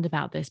another friend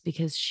about this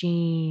because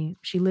she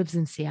lives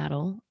in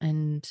Seattle,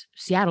 and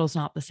Seattle's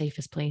not the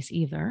safest place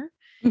either.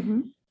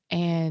 Mm-hmm.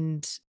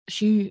 And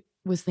she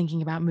was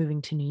thinking about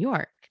moving to New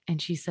York.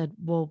 And she said,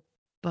 well,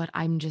 but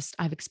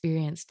I've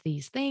experienced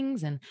these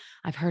things and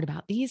I've heard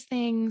about these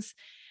things,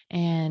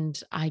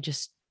 and I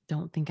just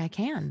don't think I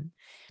can.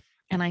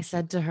 And I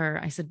said to her,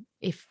 I said,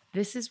 if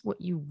this is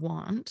what you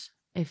want,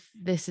 if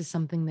this is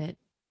something that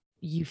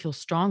you feel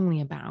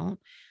strongly about,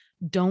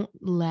 don't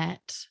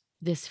let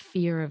this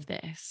fear of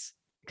this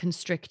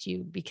constrict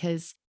you,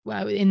 because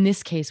well, in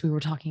this case, we were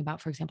talking about,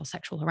 for example,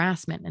 sexual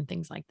harassment and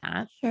things like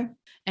that. Sure.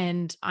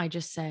 And I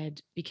just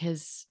said,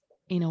 because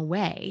in a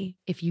way,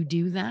 if you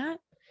do that,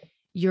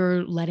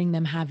 you're letting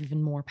them have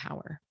even more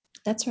power.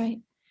 That's right.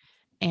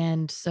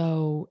 And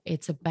so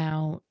it's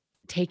about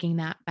taking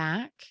that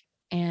back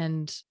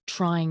and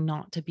trying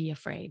not to be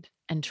afraid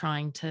and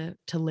trying to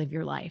live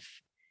your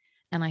life.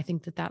 And I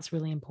think that that's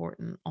really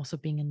important, also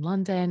being in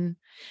London.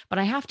 But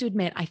I have to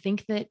admit, I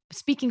think that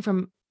speaking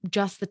from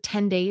just the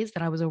 10 days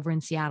that I was over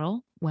in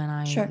Seattle when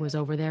I was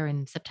over there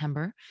in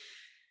September,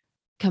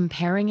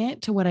 comparing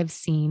it to what I've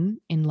seen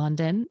in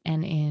London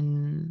and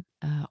in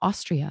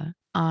Austria,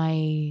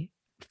 I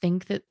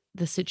think that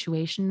the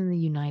situation in the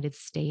United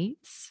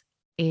States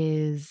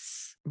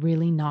is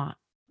really not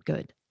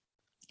good.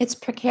 It's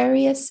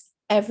precarious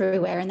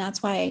everywhere. And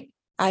that's why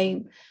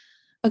I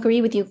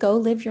agree with you. Go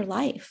live your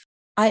life.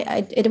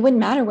 It wouldn't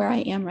matter where I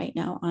am right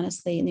now,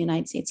 honestly, in the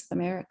United States of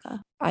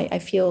America. I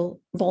feel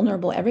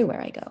vulnerable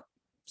everywhere I go.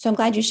 So I'm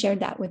glad you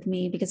shared that with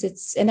me,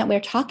 because and that we're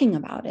talking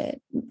about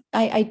it.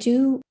 I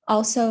do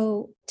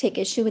also take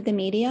issue with the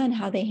media and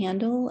how they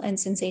handle and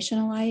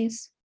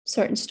sensationalize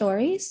certain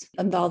stories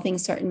involving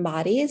certain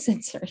bodies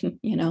and certain,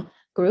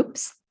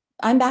 groups.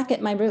 I'm back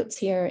at my roots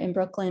here in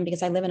Brooklyn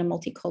because I live in a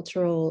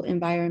multicultural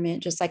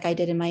environment, just like I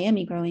did in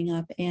Miami growing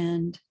up.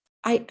 And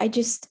I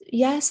just,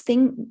 yes,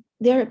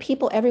 there are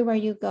people everywhere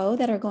you go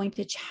that are going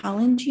to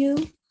challenge you.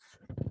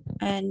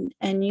 and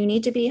you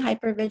need to be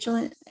hyper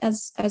vigilant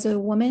as a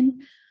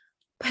woman.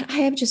 But I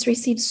have just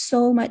received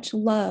so much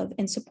love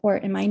and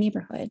support in my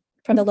neighborhood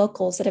from the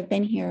locals that have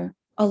been here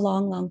a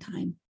long, long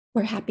time.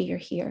 We're happy you're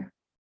here.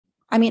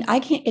 I mean, I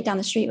can't get down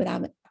the street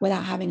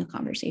without having a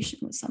conversation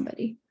with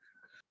somebody.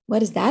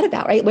 What is that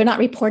about, right? We're not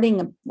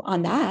reporting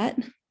on that.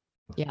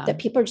 Yeah. That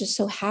people are just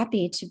so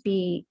happy to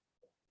be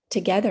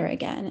together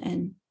again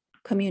and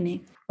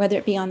communing, whether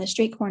it be on the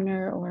street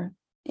corner or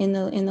in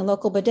the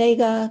local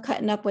bodega,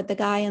 cutting up with the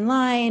guy in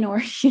line,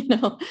 or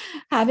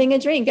having a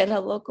drink at a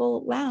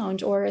local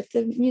lounge or at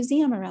the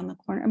museum around the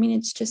corner. I mean,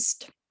 it's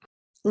just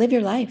live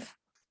your life.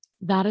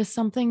 That is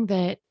something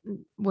that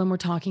when we're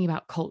talking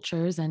about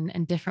cultures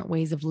and different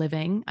ways of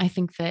living, I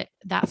think that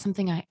that's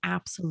something I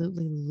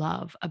absolutely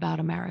love about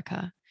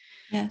America.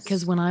 Yes.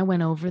 Because when I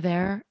went over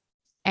there,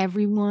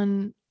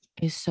 everyone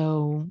is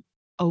so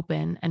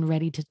open and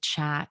ready to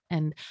chat.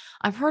 And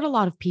I've heard a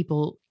lot of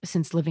people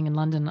since living in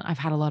London, I've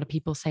had a lot of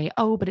people say,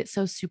 oh, but it's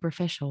so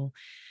superficial.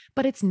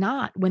 But it's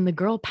not. When the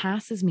girl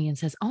passes me and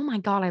says, oh my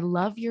God, I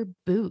love your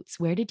boots.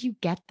 Where did you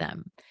get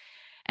them?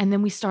 And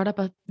then we start up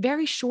a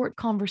very short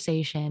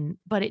conversation,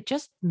 but it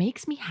just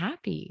makes me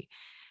happy.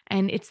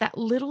 And it's that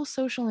little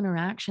social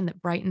interaction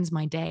that brightens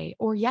my day.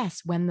 Or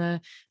yes, when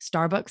the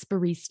Starbucks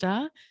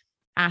barista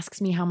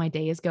asks me how my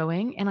day is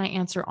going and I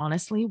answer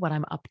honestly what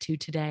I'm up to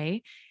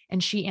today,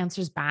 and she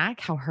answers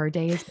back how her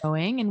day is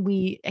going, and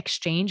we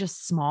exchange a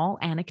small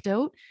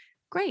anecdote.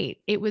 Great.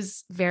 It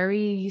was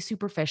very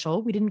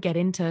superficial. We didn't get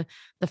into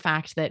the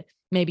fact that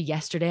maybe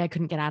yesterday I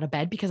couldn't get out of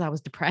bed because I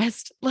was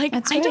depressed. Like,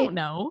 That's I right. don't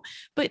know,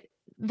 but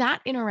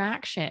that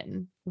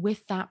interaction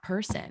with that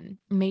person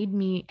made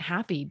me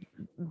happy.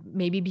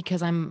 Maybe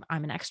because I'm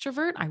an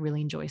extrovert. I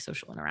really enjoy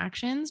social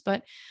interactions,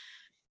 but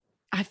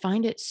I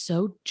find it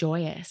so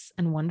joyous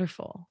and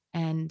wonderful.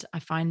 And I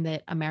find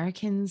that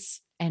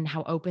Americans and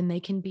how open they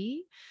can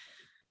be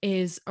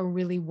is a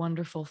really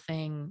wonderful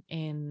thing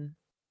in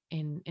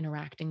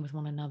interacting with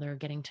one another,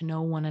 getting to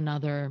know one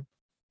another,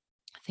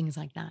 things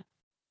like that.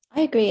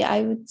 I agree.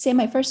 I would say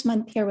my first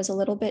month here was a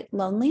little bit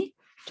lonely,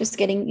 just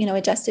getting,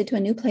 adjusted to a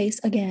new place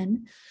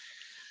again.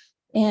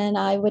 And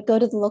I would go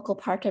to the local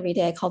park every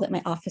day. I called it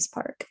my office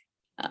park,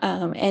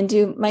 and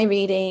do my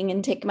reading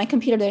and take my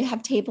computer. They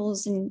have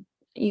tables and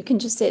you can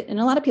just sit. And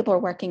a lot of people are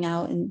working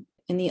out in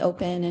the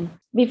open. And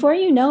before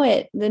you know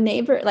it, the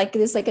neighbor, like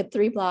this, like a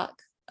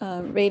 3-block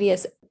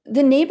radius,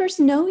 the neighbors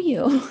know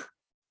you.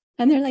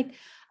 And they're like,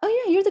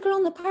 oh yeah, you're the girl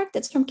in the park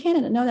that's from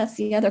Canada. No, that's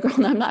the other girl.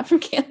 No, I'm not from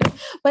Canada.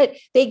 But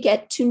they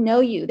get to know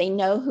you. They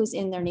know who's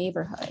in their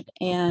neighborhood.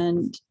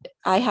 And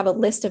I have a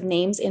list of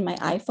names in my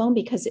iPhone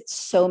because it's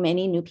so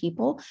many new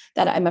people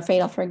that I'm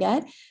afraid I'll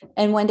forget.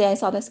 And one day I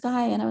saw this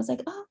guy and I was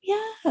like, oh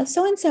yeah,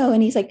 so-and-so.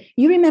 And he's like,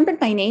 you remembered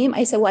my name?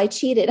 I said, well, I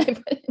cheated. I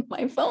put it in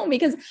my phone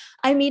because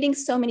I'm meeting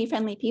so many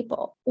friendly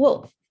people.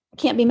 Well,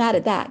 can't be mad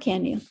at that,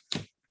 can you?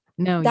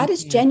 No, That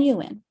is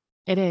genuine.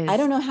 It is. I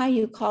don't know how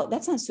you call it.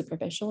 That's not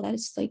superficial. That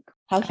is like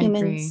how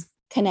humans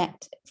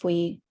connect if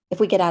we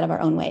get out of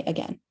our own way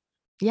again.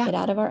 Yeah. Get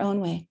out of our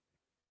own way.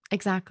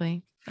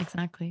 Exactly.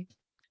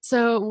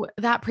 So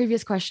that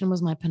previous question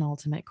was my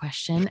penultimate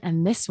question.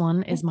 And this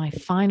one is my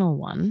final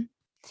one.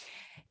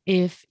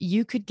 If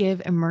you could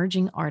give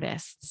emerging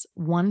artists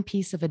one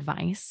piece of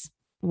advice,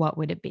 what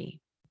would it be?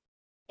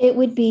 It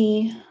would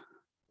be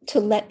to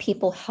let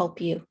people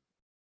help you.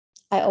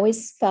 I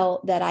always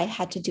felt that I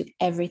had to do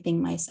everything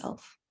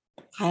myself.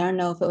 I don't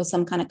know if it was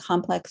some kind of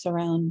complex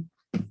around,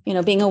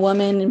 being a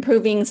woman and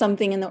proving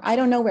something I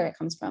don't know where it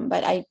comes from,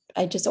 but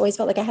I just always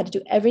felt like I had to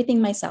do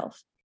everything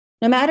myself,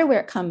 no matter where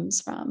it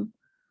comes from.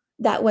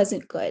 That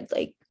wasn't good.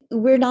 Like,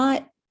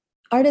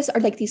 artists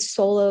are like these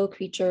solo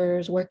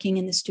creatures working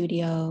in the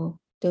studio,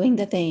 doing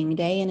the thing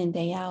day in and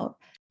day out.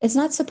 It's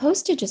not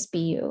supposed to just be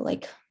you.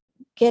 Like,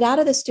 get out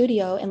of the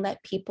studio and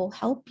let people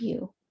help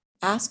you.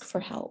 Ask for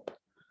help.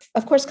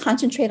 Of course,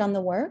 concentrate on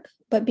the work,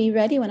 but be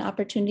ready when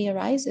opportunity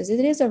arises.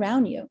 It is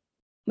around you,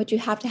 but you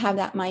have to have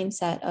that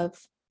mindset of,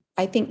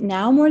 I think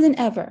now more than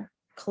ever,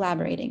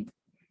 collaborating,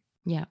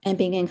 and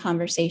being in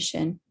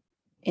conversation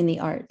in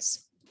the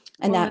arts.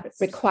 And that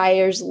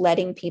requires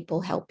letting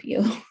people help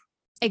you.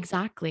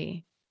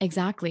 Exactly.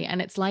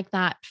 And it's like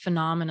that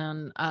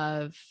phenomenon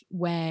of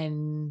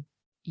when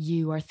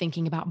you are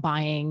thinking about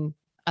buying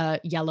a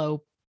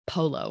yellow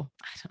polo.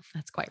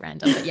 That's quite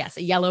random, but yes,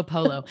 a yellow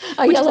polo.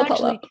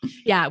 Polo.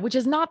 Yeah, which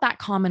is not that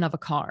common of a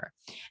car.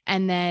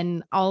 And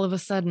then all of a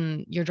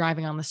sudden you're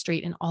driving on the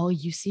street and all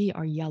you see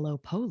are yellow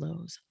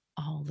polos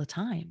all the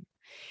time.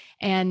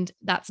 And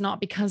that's not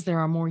because there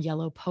are more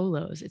yellow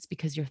polos. It's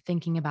because you're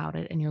thinking about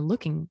it and you're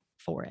looking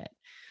for it.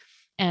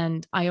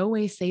 And I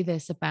always say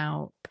this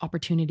about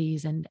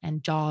opportunities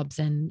and jobs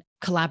and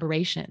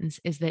collaborations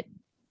is that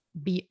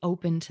be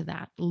open to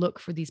that. Look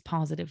for these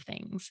positive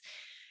things.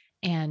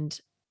 And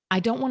I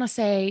don't want to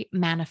say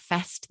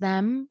manifest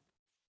them,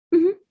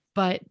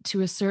 but to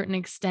a certain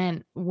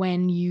extent,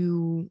 when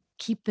you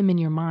keep them in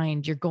your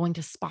mind, you're going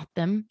to spot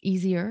them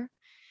easier.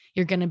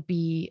 You're going to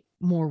be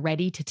more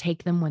ready to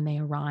take them when they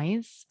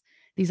arise,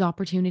 these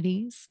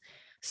opportunities.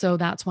 So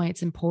that's why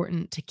it's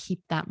important to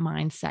keep that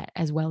mindset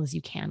as well as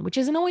you can, which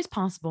isn't always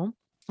possible.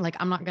 Like,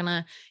 I'm not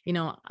gonna,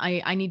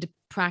 I need to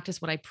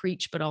practice what I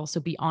preach, but also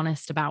be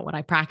honest about what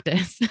I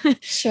practice.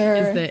 Sure.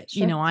 Is that,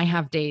 sure. I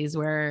have days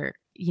where,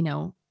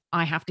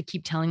 I have to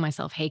keep telling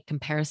myself, hey,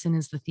 comparison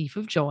is the thief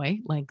of joy.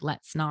 Like,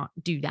 let's not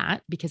do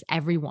that, because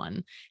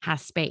everyone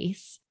has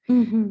space.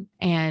 Mhm.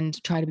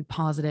 And try to be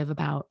positive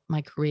about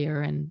my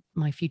career and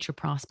my future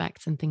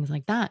prospects and things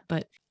like that.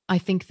 But I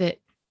think that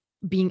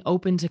being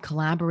open to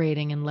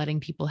collaborating and letting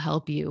people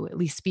help you, at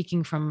least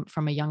speaking from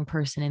a young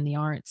person in the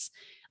arts,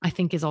 I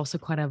think is also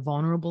quite a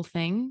vulnerable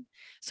thing.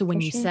 So when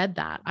For you sure. said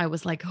that, I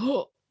was like,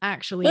 oh,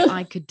 actually,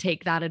 I could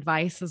take that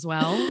advice as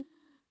well.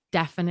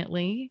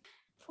 Definitely.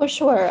 For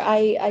sure.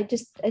 I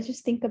just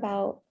think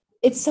about,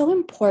 it's so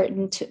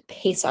important to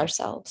pace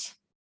ourselves,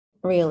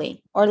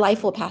 really, or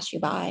life will pass you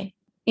by.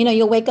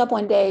 You'll wake up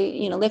one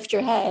day, lift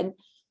your head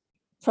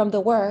from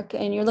the work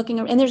and you're looking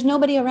and there's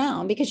nobody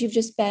around because you've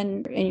just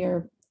been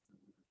in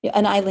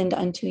an island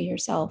unto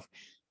yourself.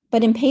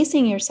 But in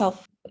pacing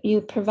yourself,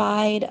 you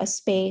provide a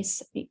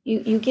space,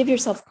 you give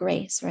yourself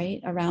grace,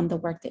 right, around the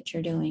work that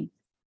you're doing.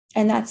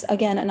 And that's,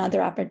 again,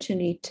 another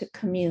opportunity to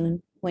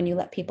commune when you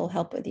let people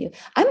help with you.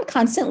 I'm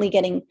constantly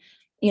getting,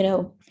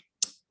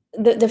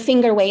 the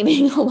finger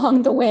waving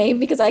along the way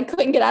because I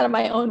couldn't get out of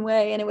my own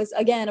way. And it was,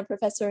 again, a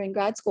professor in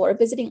grad school or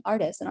visiting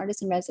artist, an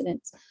artist in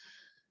residence,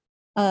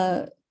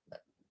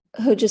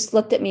 who just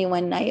looked at me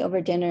one night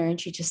over dinner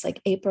and she just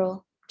like,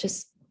 April,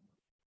 just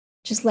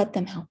let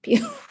them help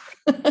you.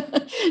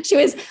 She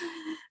was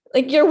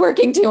like, you're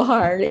working too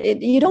hard.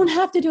 You don't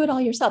have to do it all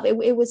yourself.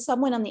 It was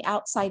someone on the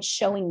outside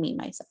showing me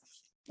myself.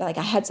 Like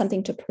I had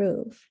something to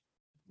prove.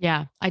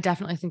 Yeah, I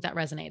definitely think that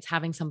resonates,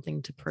 having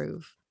something to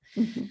prove.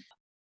 Mm-hmm.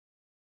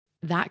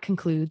 That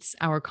concludes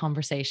our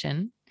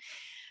conversation.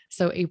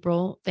 So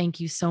April, thank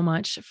you so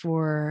much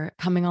for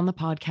coming on the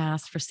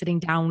podcast, for sitting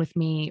down with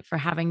me, for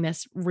having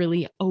this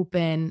really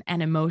open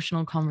and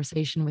emotional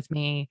conversation with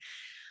me.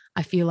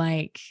 I feel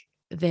like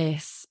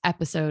this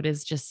episode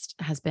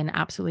has been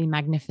absolutely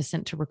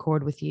magnificent to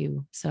record with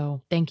you.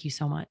 So thank you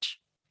so much.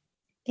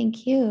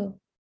 Thank you.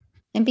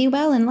 And be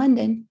well in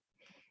London.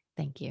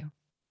 Thank you.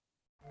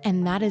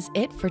 And that is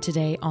it for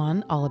today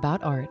on All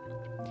About Art.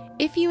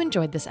 If you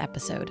enjoyed this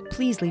episode,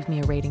 please leave me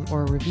a rating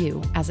or a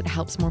review, as it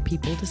helps more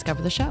people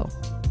discover the show.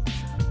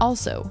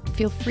 Also,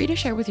 feel free to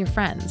share with your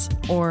friends,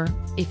 or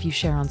if you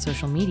share on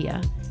social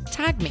media,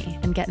 tag me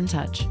and get in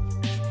touch.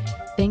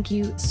 Thank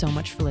you so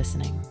much for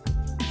listening.